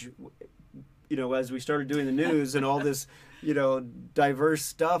cringe as we started doing the news and all this, diverse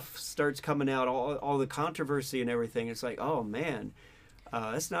stuff starts coming out, all the controversy and everything. It's like, oh man,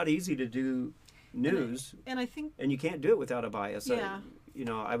 it's not easy to do news. And I think, and you can't do it without a bias. Yeah.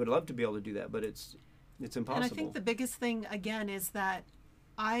 I would love to be able to do that, but it's impossible. And I think the biggest thing again is that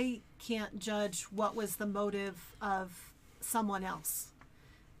I can't judge what was the motive of someone else.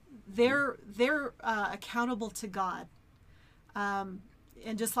 They're accountable to God.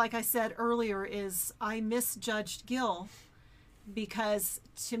 And just like I said earlier, is I misjudged Gil because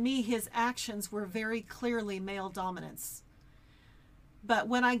to me his actions were very clearly male dominance. But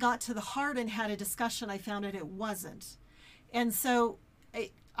when I got to the heart and had a discussion, I found it wasn't. And so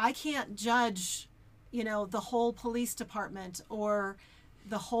I can't judge, the whole police department or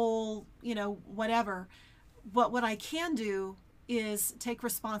the whole, whatever. But what I can do is take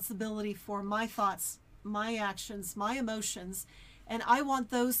responsibility for my thoughts, my actions, my emotions, and I want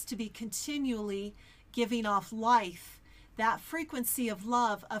those to be continually giving off life, that frequency of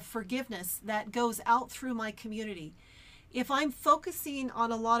love, of forgiveness that goes out through my community. If I'm focusing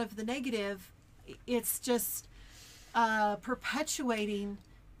on a lot of the negative, it's just perpetuating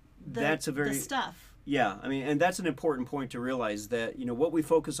the stuff. Yeah, and that's an important point to realize that, what we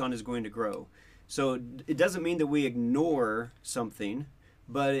focus on is going to grow. So it doesn't mean that we ignore something,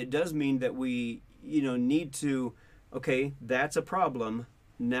 but it does mean that we, need to, okay, that's a problem.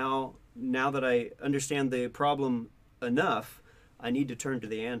 Now that I understand the problem enough, I need to turn to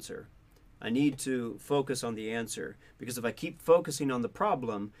the answer. I need to focus on the answer, because if I keep focusing on the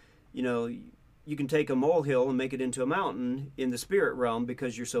problem, you can take a molehill and make it into a mountain in the spirit realm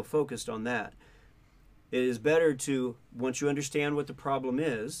because you're so focused on that. It is better to, once you understand what the problem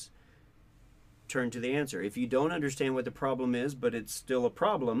is, turn to the answer. If you don't understand what the problem is, but it's still a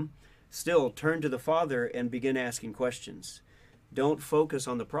problem, still turn to the Father and begin asking questions. Don't focus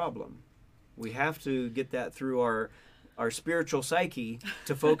on the problem. We have to get that through our spiritual psyche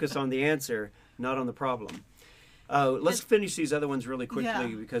to focus on the answer, not on the problem. Let's finish these other ones really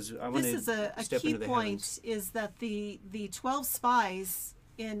quickly, because I want to step into the heavens. This is a key point, is that the 12 spies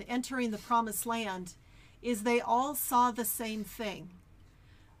in entering the promised land, is they all saw the same thing,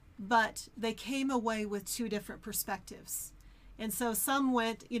 but they came away with two different perspectives. And so some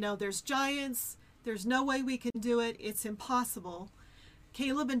went, there's giants, there's no way we can do it, it's impossible.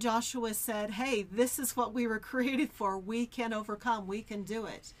 Caleb and Joshua said, hey, this is what we were created for. We can overcome. We can do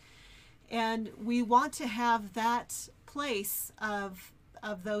it. And we want to have that place of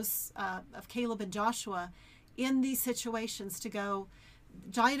those of Caleb and Joshua in these situations to go,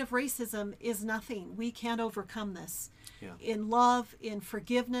 giant of racism is nothing. We can overcome this. Yeah. In love, in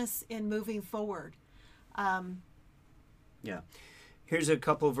forgiveness, in moving forward. Yeah. Here's a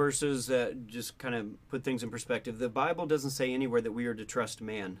couple of verses that just kind of put things in perspective. The Bible doesn't say anywhere that we are to trust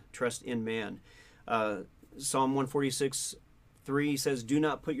in man. Psalm 146:3 says, do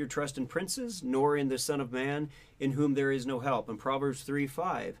not put your trust in princes, nor in the Son of Man, in whom there is no help. And Proverbs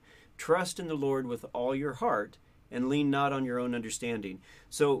 3:5, trust in the Lord with all your heart, and lean not on your own understanding.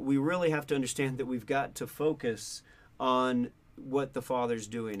 So we really have to understand that we've got to focus on what the Father's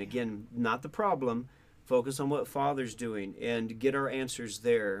doing. Again, not the problem. Focus on what Father's doing and get our answers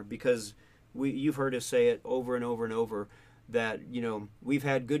there, because you've heard us say it over and over and over that, we've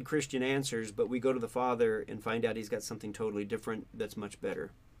had good Christian answers, but we go to the Father and find out He's got something totally different that's much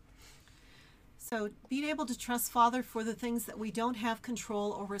better. So being able to trust Father for the things that we don't have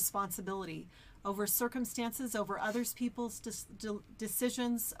control or responsibility over, circumstances, over others people's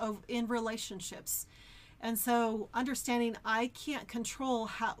decisions in relationships. And so understanding I can't control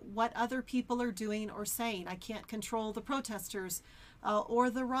what other people are doing or saying. I can't control the protesters or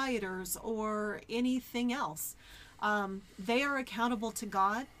the rioters or anything else. They are accountable to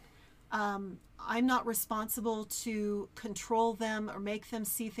God. I'm not responsible to control them or make them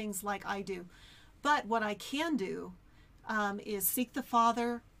see things like I do. But what I can do is seek the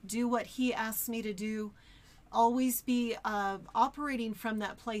Father, do what He asks me to do, always be operating from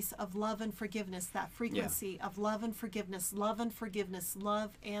that place of love and forgiveness, that frequency of love and forgiveness, love and forgiveness,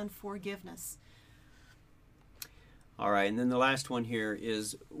 love and forgiveness. All right, and then the last one here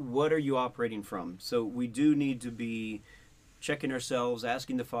is, what are you operating from? So we do need to be checking ourselves,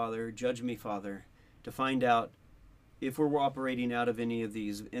 asking the Father, judge me, Father, to find out if we're operating out of any of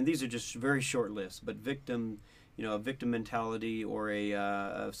these. And these are just very short lists, but victim, a victim mentality, or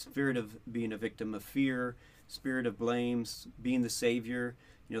a spirit of being a victim of fear, spirit of blames, being the savior,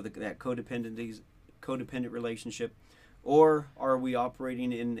 that codependent relationship, or are we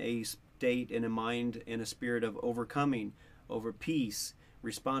operating in a state, in a mind, in a spirit of overcoming, over peace,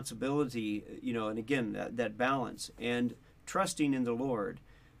 responsibility, and again that balance, and trusting in the Lord.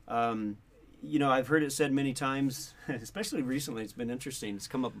 you know, I've heard it said many times, especially recently. It's been interesting. It's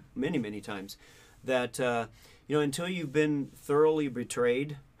come up many, many times that you know, until you've been thoroughly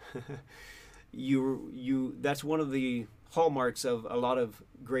betrayed, that's one of the hallmarks of a lot of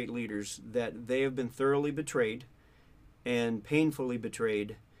great leaders, that they have been thoroughly betrayed and painfully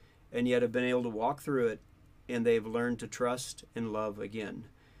betrayed, and yet have been able to walk through it, and they've learned to trust and love again.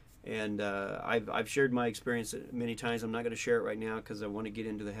 And I've shared my experience many times. I'm not going to share it right now because I want to get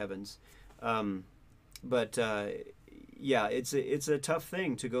into the heavens. But yeah, it's a tough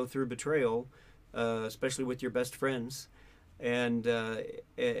thing to go through betrayal, especially with your best friends, and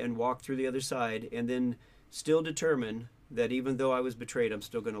walk through the other side, and then still determine that even though I was betrayed, I'm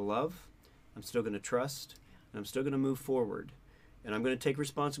still going to love, I'm still going to trust, and I'm still going to move forward, and I'm going to take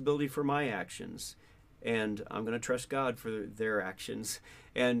responsibility for my actions, and I'm going to trust God for their actions.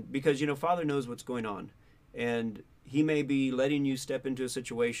 And because, you know, Father knows what's going on, and he may be letting you step into a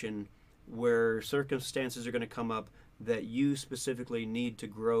situation where circumstances are going to come up that you specifically need to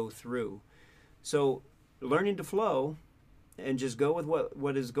grow through. So learning to flow and just go with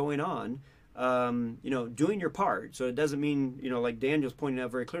what is going on, you know, doing your part. So it doesn't mean, you know, like Daniel's pointing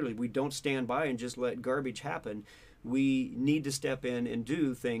out very clearly, we don't stand by and just let garbage happen. We need to step in and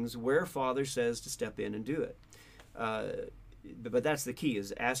do things where Father says to step in and do it. But that's the key,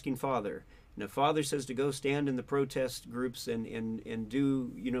 is asking Father. And if Father says to go stand in the protest groups and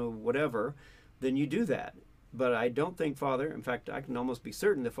do, you know, whatever, then you do that. But I don't think Father, in fact, I can almost be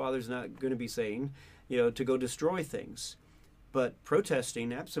certain that Father's not going to be saying, you know, to go destroy things. But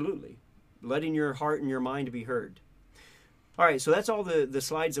protesting, absolutely. Letting your heart and your mind be heard. All right, so that's all the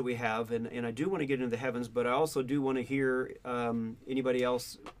slides that we have, and I do want to get into the heavens, but I also do want to hear anybody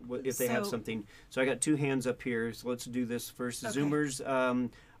else if they have something. So I got 2 hands up here, so let's do this first. Okay. Zoomers,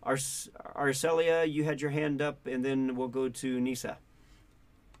 Arcelia, you had your hand up, and then we'll go to Nisa.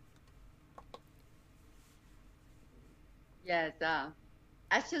 Yes,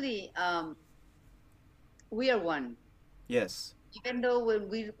 actually, we are one. Yes. Even though when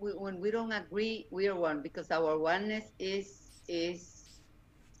we don't agree, we are one, because our oneness is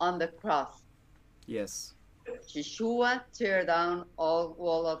on the cross. Yes. Yeshua tear down all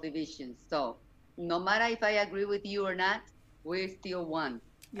wall of division. So no matter if I agree with you or not, we're still one.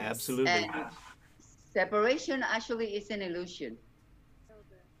 Yes. Absolutely. And separation actually is an illusion.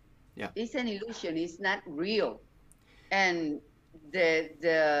 Yeah. It's an illusion. It's not real. And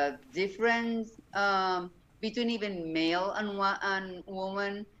the difference between even male and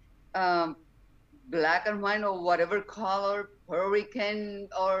woman, black and white, or whatever color, Puerto Rican,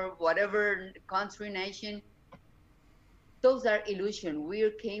 or whatever country, nation, those are illusion. We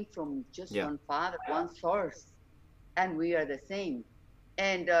came from just one Father, one source, and we are the same.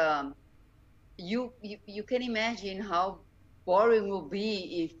 And you can imagine how boring it would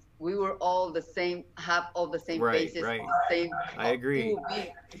be if we were all the same, have all the same faces, right. The same. I agree.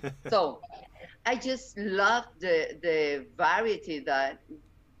 So I just love the variety, that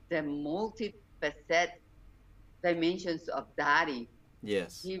the multi-facet dimensions of Daddy.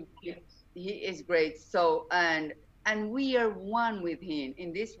 Yes. He is great. So and we are one with him.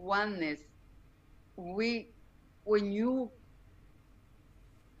 In this oneness, when you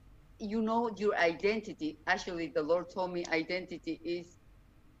know your identity. Actually, the Lord told me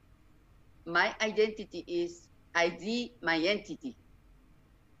my identity is ID my entity.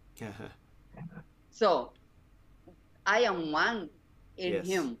 So I am one in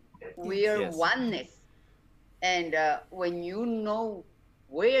him. We are oneness. And when you know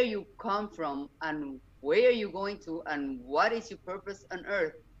where you come from and where you're going to and what is your purpose on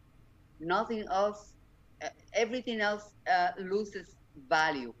earth, nothing else, everything else loses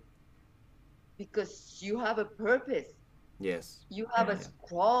value, because you have a purpose. Yes. You have a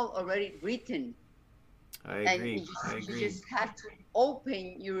scroll already written. I agree. And you just have to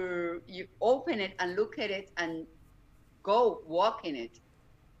open you open it and look at it and go walk in it.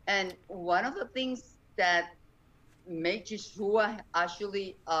 And one of the things that made Yeshua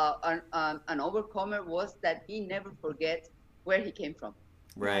actually an overcomer was that he never forget where he came from.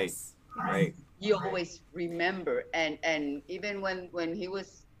 Right. Yes. Right. He always remember, and even when he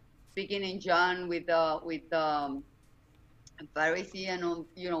was speaking in John with Pharisee, and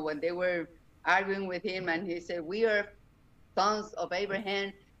when they were arguing with him, and he said, we are sons of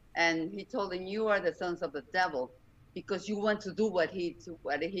Abraham, and he told them, you are the sons of the devil, because you want to do what he's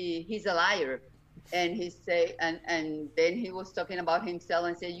a liar. And he say, and then he was talking about himself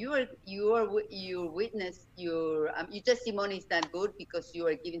and said, your witness, your testimony is not good because you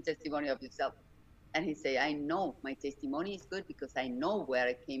are giving testimony of yourself. And he say, I know my testimony is good because I know where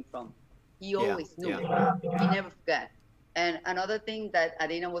I came from. He always knew. He never forgot. And another thing that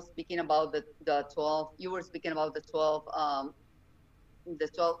Arena was speaking about, the 12, you were speaking about the 12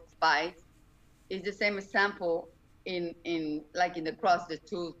 spies, is the same example in like in the cross, the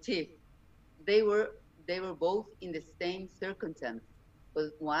two thieves. They were both in the same circumstance, but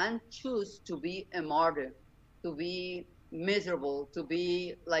one chose to be a martyr, to be miserable, to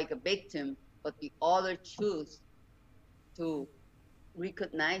be like a victim, but the other chose to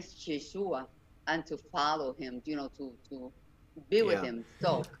recognize Yeshua and to follow him, to be with him.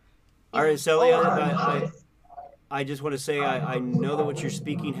 So, all right, Sally, I just want to say I know that what you're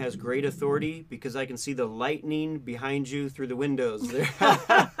speaking has great authority because I can see the lightning behind you through the windows there.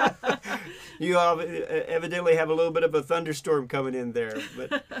 You evidently have a little bit of a thunderstorm coming in there,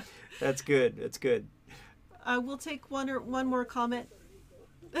 but that's good. That's good. We'll take one more comment.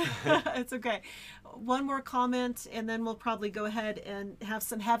 It's okay. One more comment, and then we'll probably go ahead and have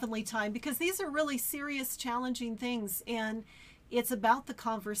some heavenly time, because these are really serious, challenging things, and it's about the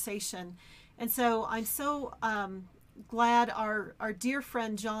conversation. And so I'm so glad our dear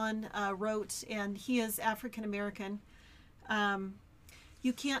friend John wrote, and he is African American.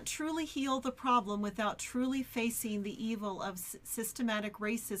 You can't truly heal the problem without truly facing the evil of systematic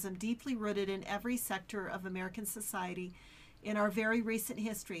racism deeply rooted in every sector of American society. In our very recent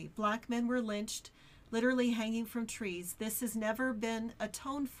history, Black men were lynched, literally hanging from trees. This has never been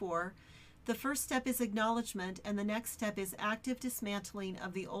atoned for. The first step is acknowledgement, and the next step is active dismantling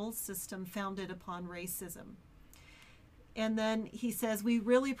of the old system founded upon racism. And then he says, we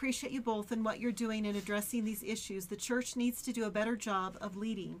really appreciate you both and what you're doing in addressing these issues. The church needs to do a better job of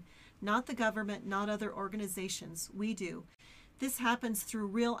leading, not the government, not other organizations. We do. This happens through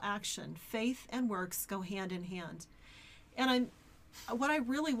real action. Faith and works go hand in hand. And what I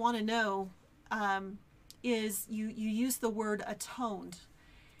really want to know is you use the word atoned.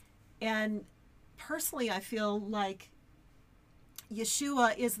 And personally, I feel like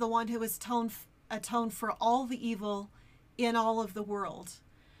Yeshua is the one who has atoned for all the evil in all of the world.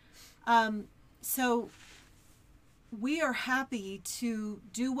 So we are happy to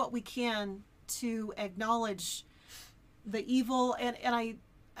do what we can to acknowledge the evil. And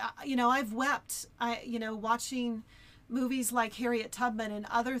I've wept, watching movies like Harriet Tubman and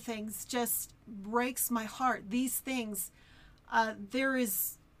other things just breaks my heart. These things, there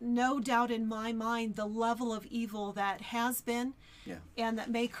is no doubt in my mind the level of evil that has been and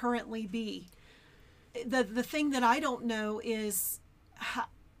that may currently be. The thing that I don't know is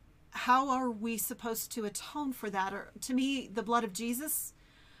how are we supposed to atone for that? Or to me, the blood of Jesus.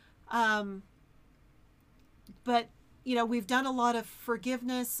 But we've done a lot of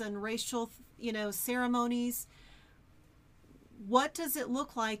forgiveness and racial ceremonies. What does it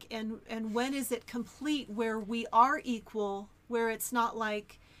look like, and when is it complete where we are equal, where it's not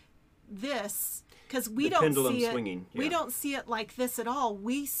like this? Because we don't see it. Swinging. Yeah. We don't see it like this at all.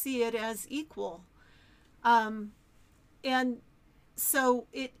 We see it as equal. And so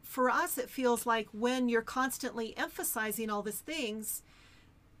for us, it feels like when you're constantly emphasizing all these things,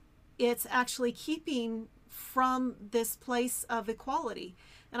 it's actually keeping from this place of equality.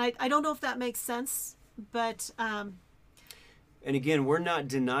 And I don't know if that makes sense, but and again, we're not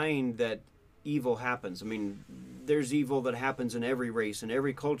denying that evil happens. I mean, there's evil that happens in every race and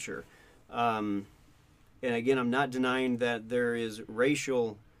every culture. And again, I'm not denying that there is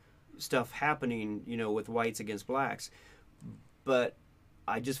racial stuff happening, with whites against blacks. But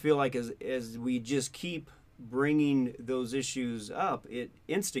I just feel like as we just keep bringing those issues up, it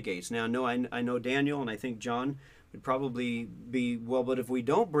instigates. Now, no, I know Daniel and I think John would probably be, well, but if we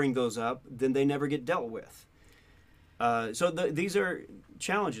don't bring those up, then they never get dealt with. So these are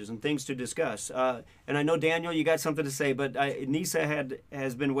challenges and things to discuss. And I know, Daniel, you got something to say, but Nisa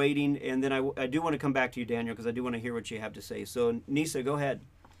has been waiting, and then I do want to come back to you, Daniel, because I do want to hear what you have to say. So, Nisa, go ahead.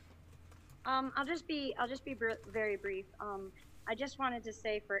 I'll just be very brief. I just wanted to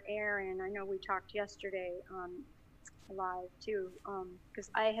say for Aaron, I know we talked yesterday live too, because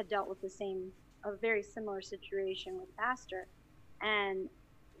I had dealt with a very similar situation with Pastor, and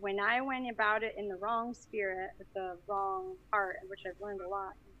when I went about it in the wrong spirit, with the wrong heart, which I've learned a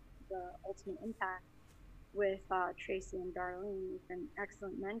lot, the ultimate impact with Tracy and Darlene, who've been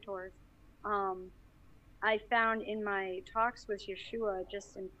excellent mentors. I found in my talks with Yeshua,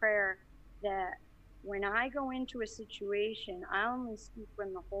 just in prayer, that when I go into a situation, I only speak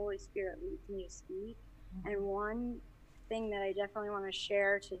when the Holy Spirit leads me to speak. Mm-hmm. And one thing that I definitely want to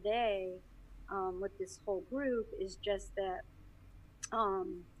share today with this whole group is just that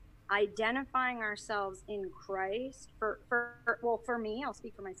identifying ourselves in Christ for me, I'll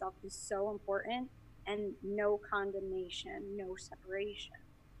speak for myself, is so important, and no condemnation, no separation.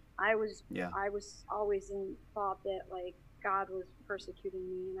 I was Yeah. I was always in thought that like God was persecuting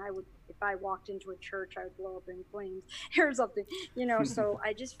me, and I would, if I walked into a church, I would blow up in flames or something, you know. So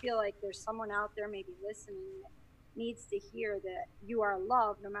I just feel like there's someone out there maybe listening that needs to hear that you are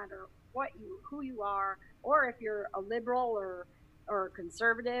loved no matter who you are, or if you're a liberal or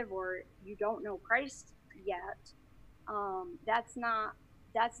conservative, or you don't know Christ yet. That's not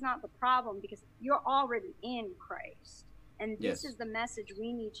the problem, because you're already in Christ. And this Yes. is the message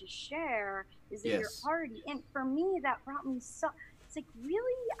we need to share, is that Yes. you're already in. For me, that brought me so, it's like,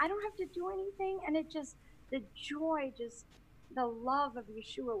 really? I don't have to do anything? And it just, the joy, just the love of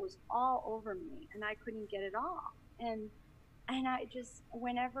Yeshua was all over me, and I couldn't get it off. And I just,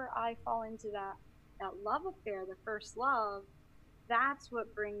 whenever I fall into that love affair, the first love, that's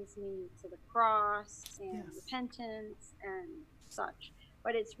what brings me to the cross and Yes. repentance and such.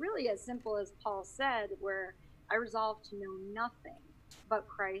 But it's really as simple as Paul said, where I resolved to know nothing but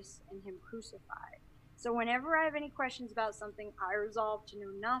Christ and him crucified. So whenever I have any questions about something, I resolve to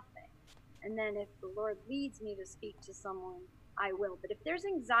know nothing. And then if the Lord leads me to speak to someone, I will. But if there's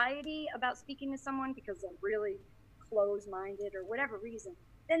anxiety about speaking to someone because I'm really closed-minded or whatever reason,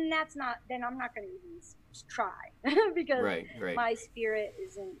 then I'm not going to even try because Right. my spirit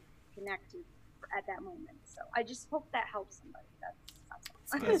isn't connected at that moment. So I just hope that helps somebody. That's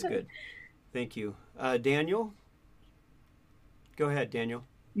all. That's good. Thank you. Daniel? Go ahead, Daniel.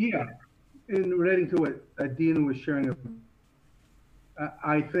 Yeah, in relating to what Dina was sharing,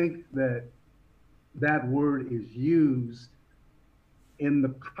 I think that word is used in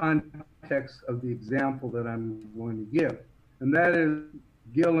the context of the example that I'm going to give. And that is,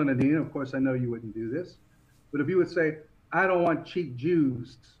 Gil and Adina, of course, I know you wouldn't do this, but if you would say, I don't want cheap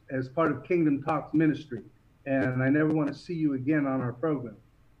Jews as part of Kingdom Talks ministry, and I never want to see you again on our program.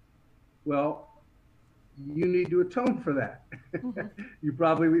 Well, you need to atone for that. Mm-hmm. You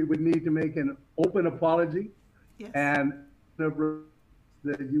probably would need to make an open apology, Yes. and that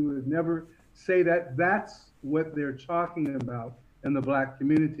you would never say that. That's what they're talking about in the Black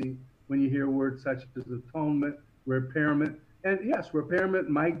community when you hear words such as atonement, repairment. And yes, repairment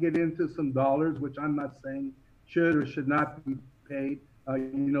might get into some dollars, which I'm not saying should or should not be paid.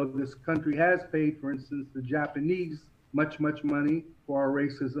 This country has paid, for instance, the Japanese much money for our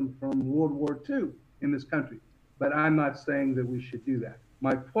racism from World War II in this country. But I'm not saying that we should do that.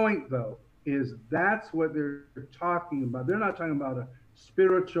 My point, though, is that's what they're talking about. They're not talking about a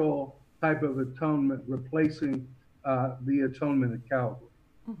spiritual type of atonement replacing the atonement at Calvary.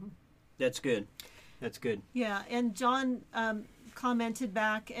 Mm-hmm. That's good. That's good. Yeah, and John commented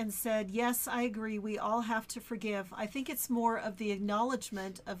back and said, yes, I agree, we all have to forgive. I think it's more of the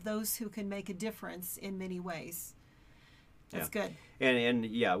acknowledgement of those who can make a difference in many ways. That's good. And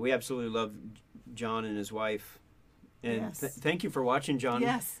yeah, we absolutely love John and his wife. And Yes. Thank you for watching, John.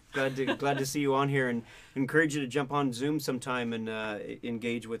 Yes. Glad to see you on here, and encourage you to jump on Zoom sometime and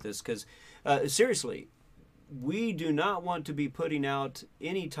engage with us, because seriously, we do not want to be putting out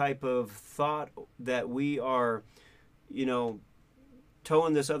any type of thought that we are,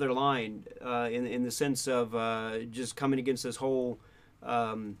 towing this other line in the sense of just coming against this whole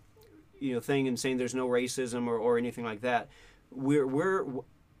thing and saying there's no racism or anything like that. We're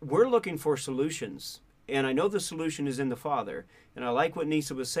looking for solutions, and I know the solution is in the Father. And I like what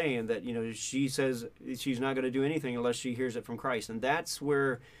Nisa was saying, that she says she's not going to do anything unless she hears it from Christ, and that's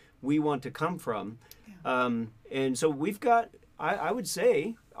where we want to come from. And so we've got, I would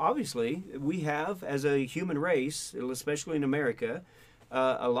say, obviously, we have, as a human race, especially in America,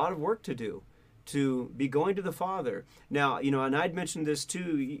 a lot of work to do to be going to the Father. Now, and I'd mentioned this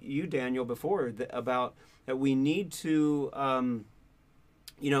to you, Daniel, before, about that we need to,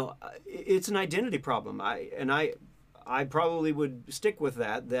 it's an identity problem. I probably would stick with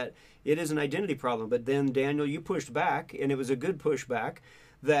that it is an identity problem. But then, Daniel, you pushed back, and it was a good pushback,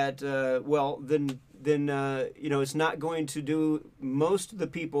 that, then it's not going to do most of the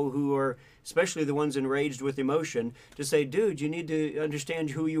people who are, especially the ones enraged with emotion, to say, dude, you need to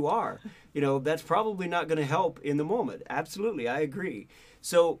understand who you are. That's probably not going to help in the moment. Absolutely, I agree.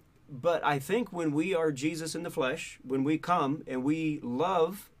 So, but I think when we are Jesus in the flesh, when we come and we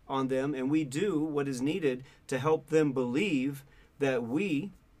love on them and we do what is needed to help them believe that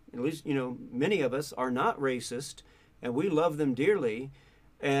we, at least, many of us, are not racist, and we love them dearly,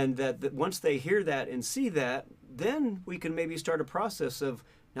 and that once they hear that and see that, then we can maybe start a process of,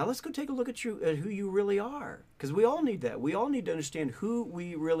 now let's go take a look at who you really are. Because we all need that. We all need to understand who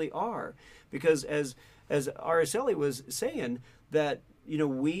we really are. Because as Araceli was saying, that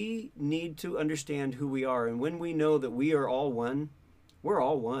we need to understand who we are. And when we know that we are all one, we're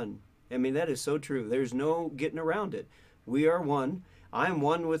all one. I mean, that is so true. There's no getting around it. We are one. I am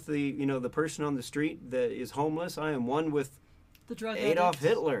one with the the person on the street that is homeless. I am one with the drug Adolf addict.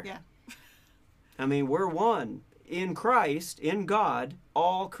 Hitler. Yeah. I mean, we're one. In Christ, in God,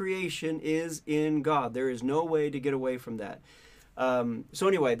 all creation is in God. There is no way to get away from that. So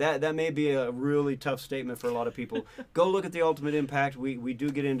anyway, that may be a really tough statement for a lot of people. Go look at the Ultimate Impact. We do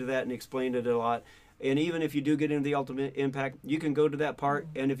get into that and explain it a lot. And even if you do get into the Ultimate Impact, you can go to that part.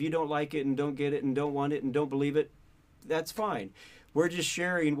 And if you don't like it and don't get it and don't want it and don't believe it, that's fine. We're just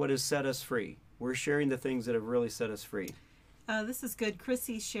sharing what has set us free. We're sharing the things that have really set us free. This is good.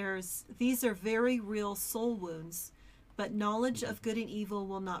 Chrissy shares, these are very real soul wounds, but knowledge of good and evil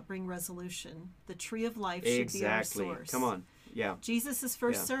will not bring resolution. The tree of life should be our source. Come on. Yeah. Jesus'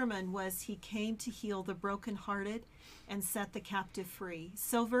 first sermon was he came to heal the brokenhearted and set the captive free.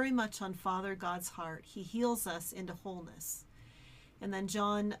 So very much on Father God's heart. He heals us into wholeness. And then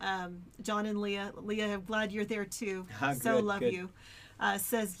John and Leah, I'm glad you're there too. Love you.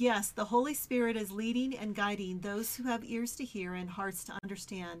 Says, yes, the Holy Spirit is leading and guiding those who have ears to hear and hearts to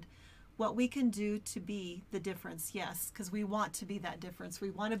understand what we can do to be the difference. Yes, because we want to be that difference.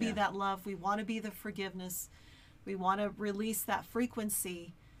 We want to be that love. We want to be the forgiveness. We want to release that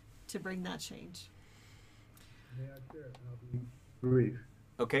frequency to bring that change. May I share? I'll be brief.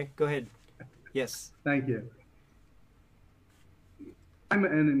 Okay, go ahead. Yes. Thank you. I'm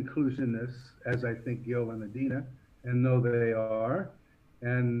an inclusionist, as I think Gil and Adina, and know they are.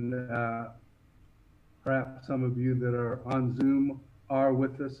 And perhaps some of you that are on Zoom are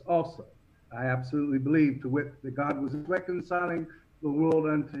with us also. I absolutely believe that God was reconciling the world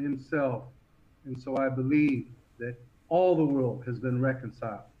unto himself. And so I believe that all the world has been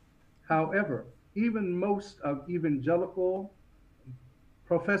reconciled. However, even most of evangelical,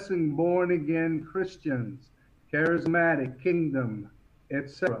 professing born-again Christians, charismatic, kingdom,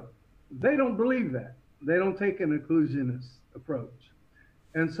 etc., they don't believe that. They don't take an inclusionist approach.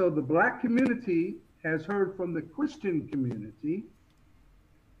 And so the Black community has heard from the Christian community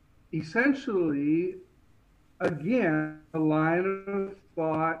essentially, again, a line of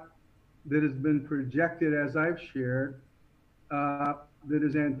thought that has been projected, as I've shared, that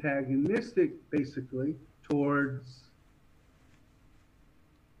is antagonistic, basically, towards,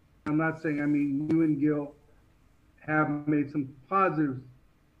 I'm not saying, I mean, you and Gil have made some positives,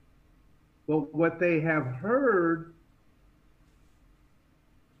 but what they have heard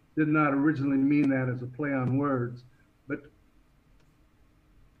did not originally mean that as a play on words, but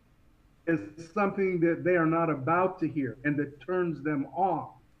it's something that they are not about to hear and that turns them off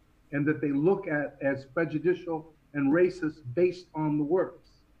and that they look at as prejudicial and racist based on the works.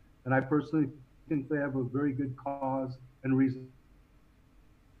 And I personally think they have a very good cause and reason.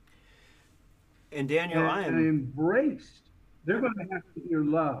 And Daniel, and embraced. They're going to have to hear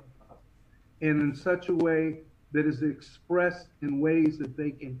love, and in such a way that is expressed in ways that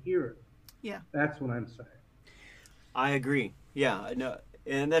they can hear it. Yeah. That's what I'm saying. I agree. Yeah, no,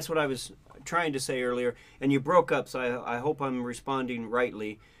 and that's what I was trying to say earlier. And you broke up, so I hope I'm responding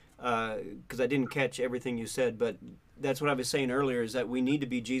rightly, because I didn't catch everything you said. But that's what I was saying earlier, is that we need to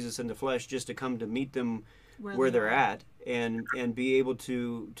be Jesus in the flesh just to come to meet them where they're at and be able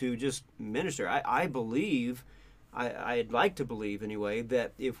to just minister. I believe, I'd like to believe anyway,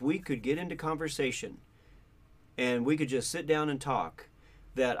 that if we could get into conversation and we could just sit down and talk,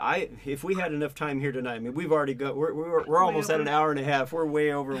 that if we had enough time here tonight, I mean, we've already got, we're almost at an hour and a half. We're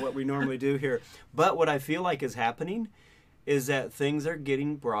way over what we normally do here. But what I feel like is happening is that things are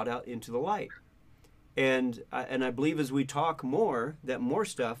getting brought out into the light. And I believe as we talk more, that more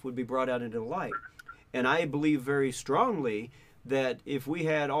stuff would be brought out into the light. And I believe very strongly that if we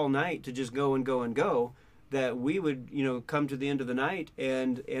had all night to just go and go and go, that we would, come to the end of the night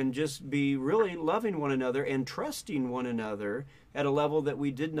and just be really loving one another and trusting one another at a level that we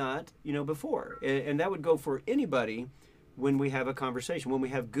did not, before. And that would go for anybody when we have a conversation, when we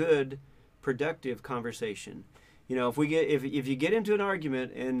have good, productive conversation. If you get into an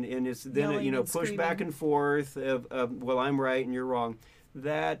argument and it's then push back and forth of well, I'm right and you're wrong,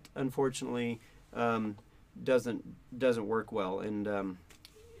 that unfortunately doesn't work well. And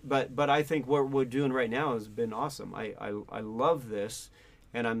but I think what we're doing right now has been awesome. I love this,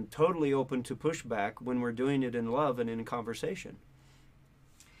 and I'm totally open to pushback when we're doing it in love and in conversation.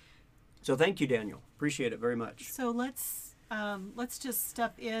 So thank you, Daniel. Appreciate it very much. So let's just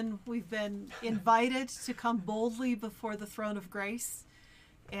step in. We've been invited to come boldly before the throne of grace,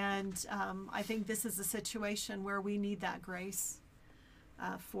 and I think this is a situation where we need that grace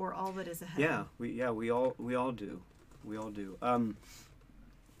for all that is ahead. We all do. We all do.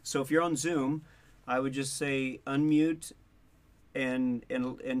 So if you're on Zoom, I would just say unmute and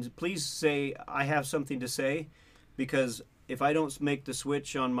please say I have something to say, because if I don't make the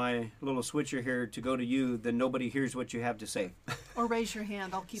switch on my little switcher here to go to you, then nobody hears what you have to say. Or raise your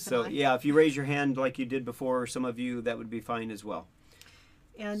hand. I'll keep So an eye. yeah, if you raise your hand like you did before, some of you, that would be fine as well.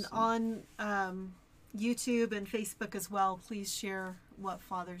 And on YouTube and Facebook as well, please share what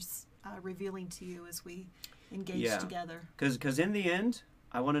Father's revealing to you as we engage together. Because in the end,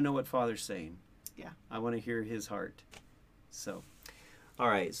 I want to know what Father's saying. Yeah. I want to hear his heart. So, all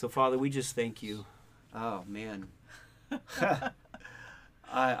right. So, Father, we just thank you. Oh, man.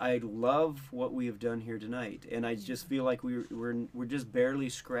 I love what we have done here tonight. And I just feel like we're just barely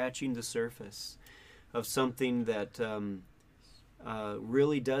scratching the surface of something that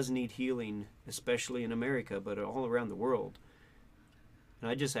really does need healing, especially in America, but all around the world. And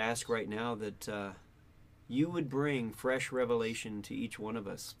I just ask right now that you would bring fresh revelation to each one of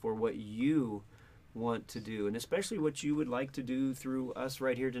us for what you want to do, and especially what you would like to do through us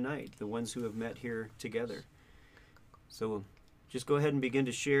right here tonight, the ones who have met here together. So just go ahead and begin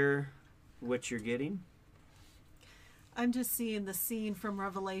to share what you're getting. I'm just seeing the scene from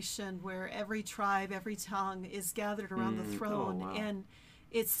Revelation where every tribe, every tongue is gathered around the throne. wow. And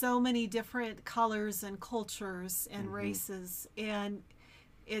it's so many different colors and cultures and races. And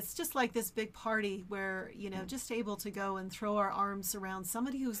it's just like this big party where, you know, just able to go and throw our arms around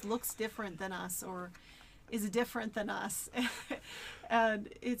somebody who looks different than us or is different than us. And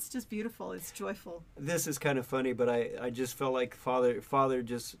it's just beautiful. It's joyful. This is kind of funny, but I just felt like Father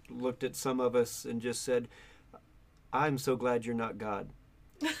just looked at some of us and just said, I'm so glad you're not God.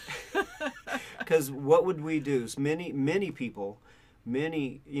 Because what would we do? Many people,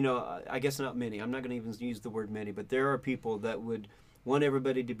 you know, I guess not many, I'm not going to even use the word many, but there are people that would want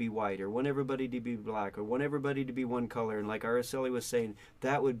everybody to be white or want everybody to be black or want everybody to be one color. And like Araceli was saying,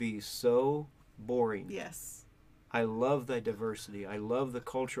 that would be so boring. Yes. I love the diversity. I love the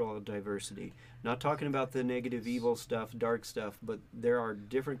cultural diversity. Not talking about the negative, evil stuff, dark stuff, but there are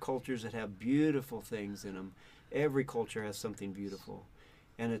different cultures that have beautiful things in them. Every culture has something beautiful.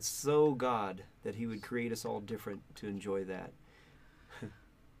 And it's so God that he would create us all different to enjoy that.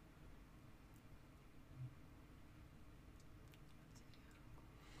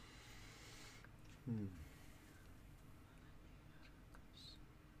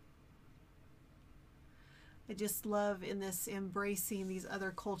 I just love in this embracing these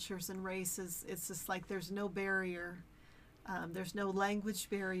other cultures and races. It's just like there's no barrier. There's no language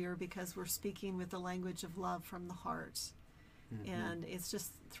barrier because we're speaking with the language of love from the heart. And it's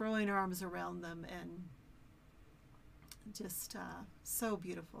just throwing our arms around them and just so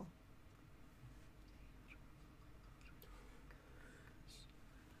beautiful.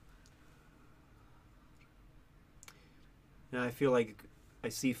 Now I feel like I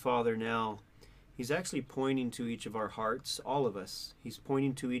see Father now. He's actually pointing to each of our hearts, all of us. He's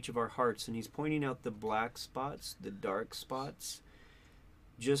pointing to each of our hearts, and he's pointing out the black spots, the dark spots,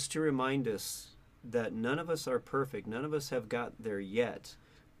 just to remind us that none of us are perfect. None of us have got there yet.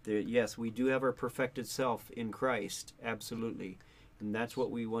 Yes, we do have our perfected self in Christ, absolutely. And that's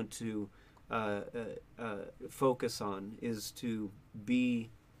what we want to focus on, is to be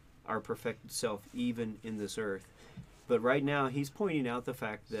our perfected self even in this earth. But right now, he's pointing out the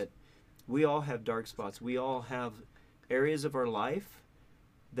fact that we all have dark spots. We all have areas of our life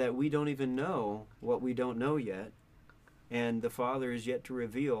that we don't even know what we don't know yet. And the Father is yet to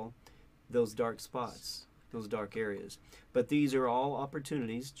reveal those dark spots, those dark areas. But these are all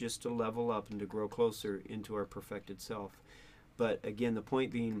opportunities just to level up and to grow closer into our perfected self. But again, the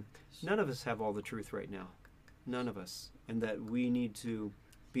point being, none of us have all the truth right now. None of us. And that we need to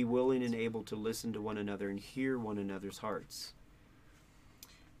be willing and able to listen to one another and hear one another's hearts.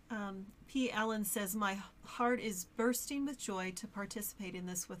 P. Allen says, my heart is bursting with joy to participate in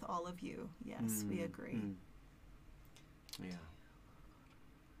this with all of you. Yes, we agree. Yeah.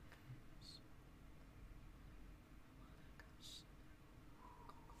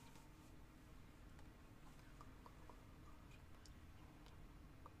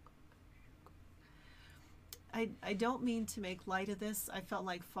 I don't mean to make light of this. I felt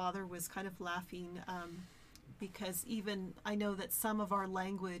like Father was kind of laughing because even I know that some of our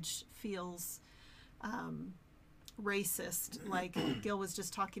language feels racist. Like Gil was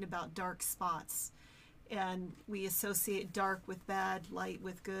just talking about dark spots, and we associate dark with bad, light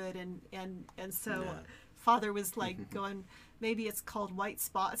with good, and so Father was like going, maybe it's called white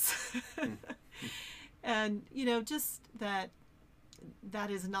spots. And you know, just that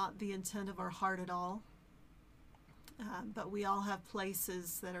is not the intent of our heart at all. But we all have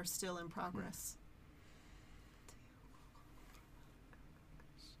places that are still in progress.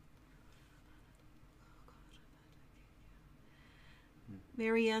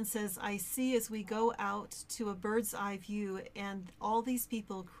 Marianne says, I see as we go out to a bird's eye view, and all these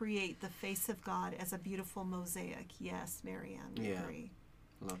people create the face of God as a beautiful mosaic. Yes, Marianne, we agree.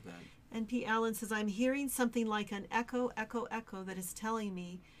 Love that. And P. Allen says, I'm hearing something like an echo, echo, echo that is telling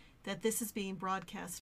me that this is being broadcast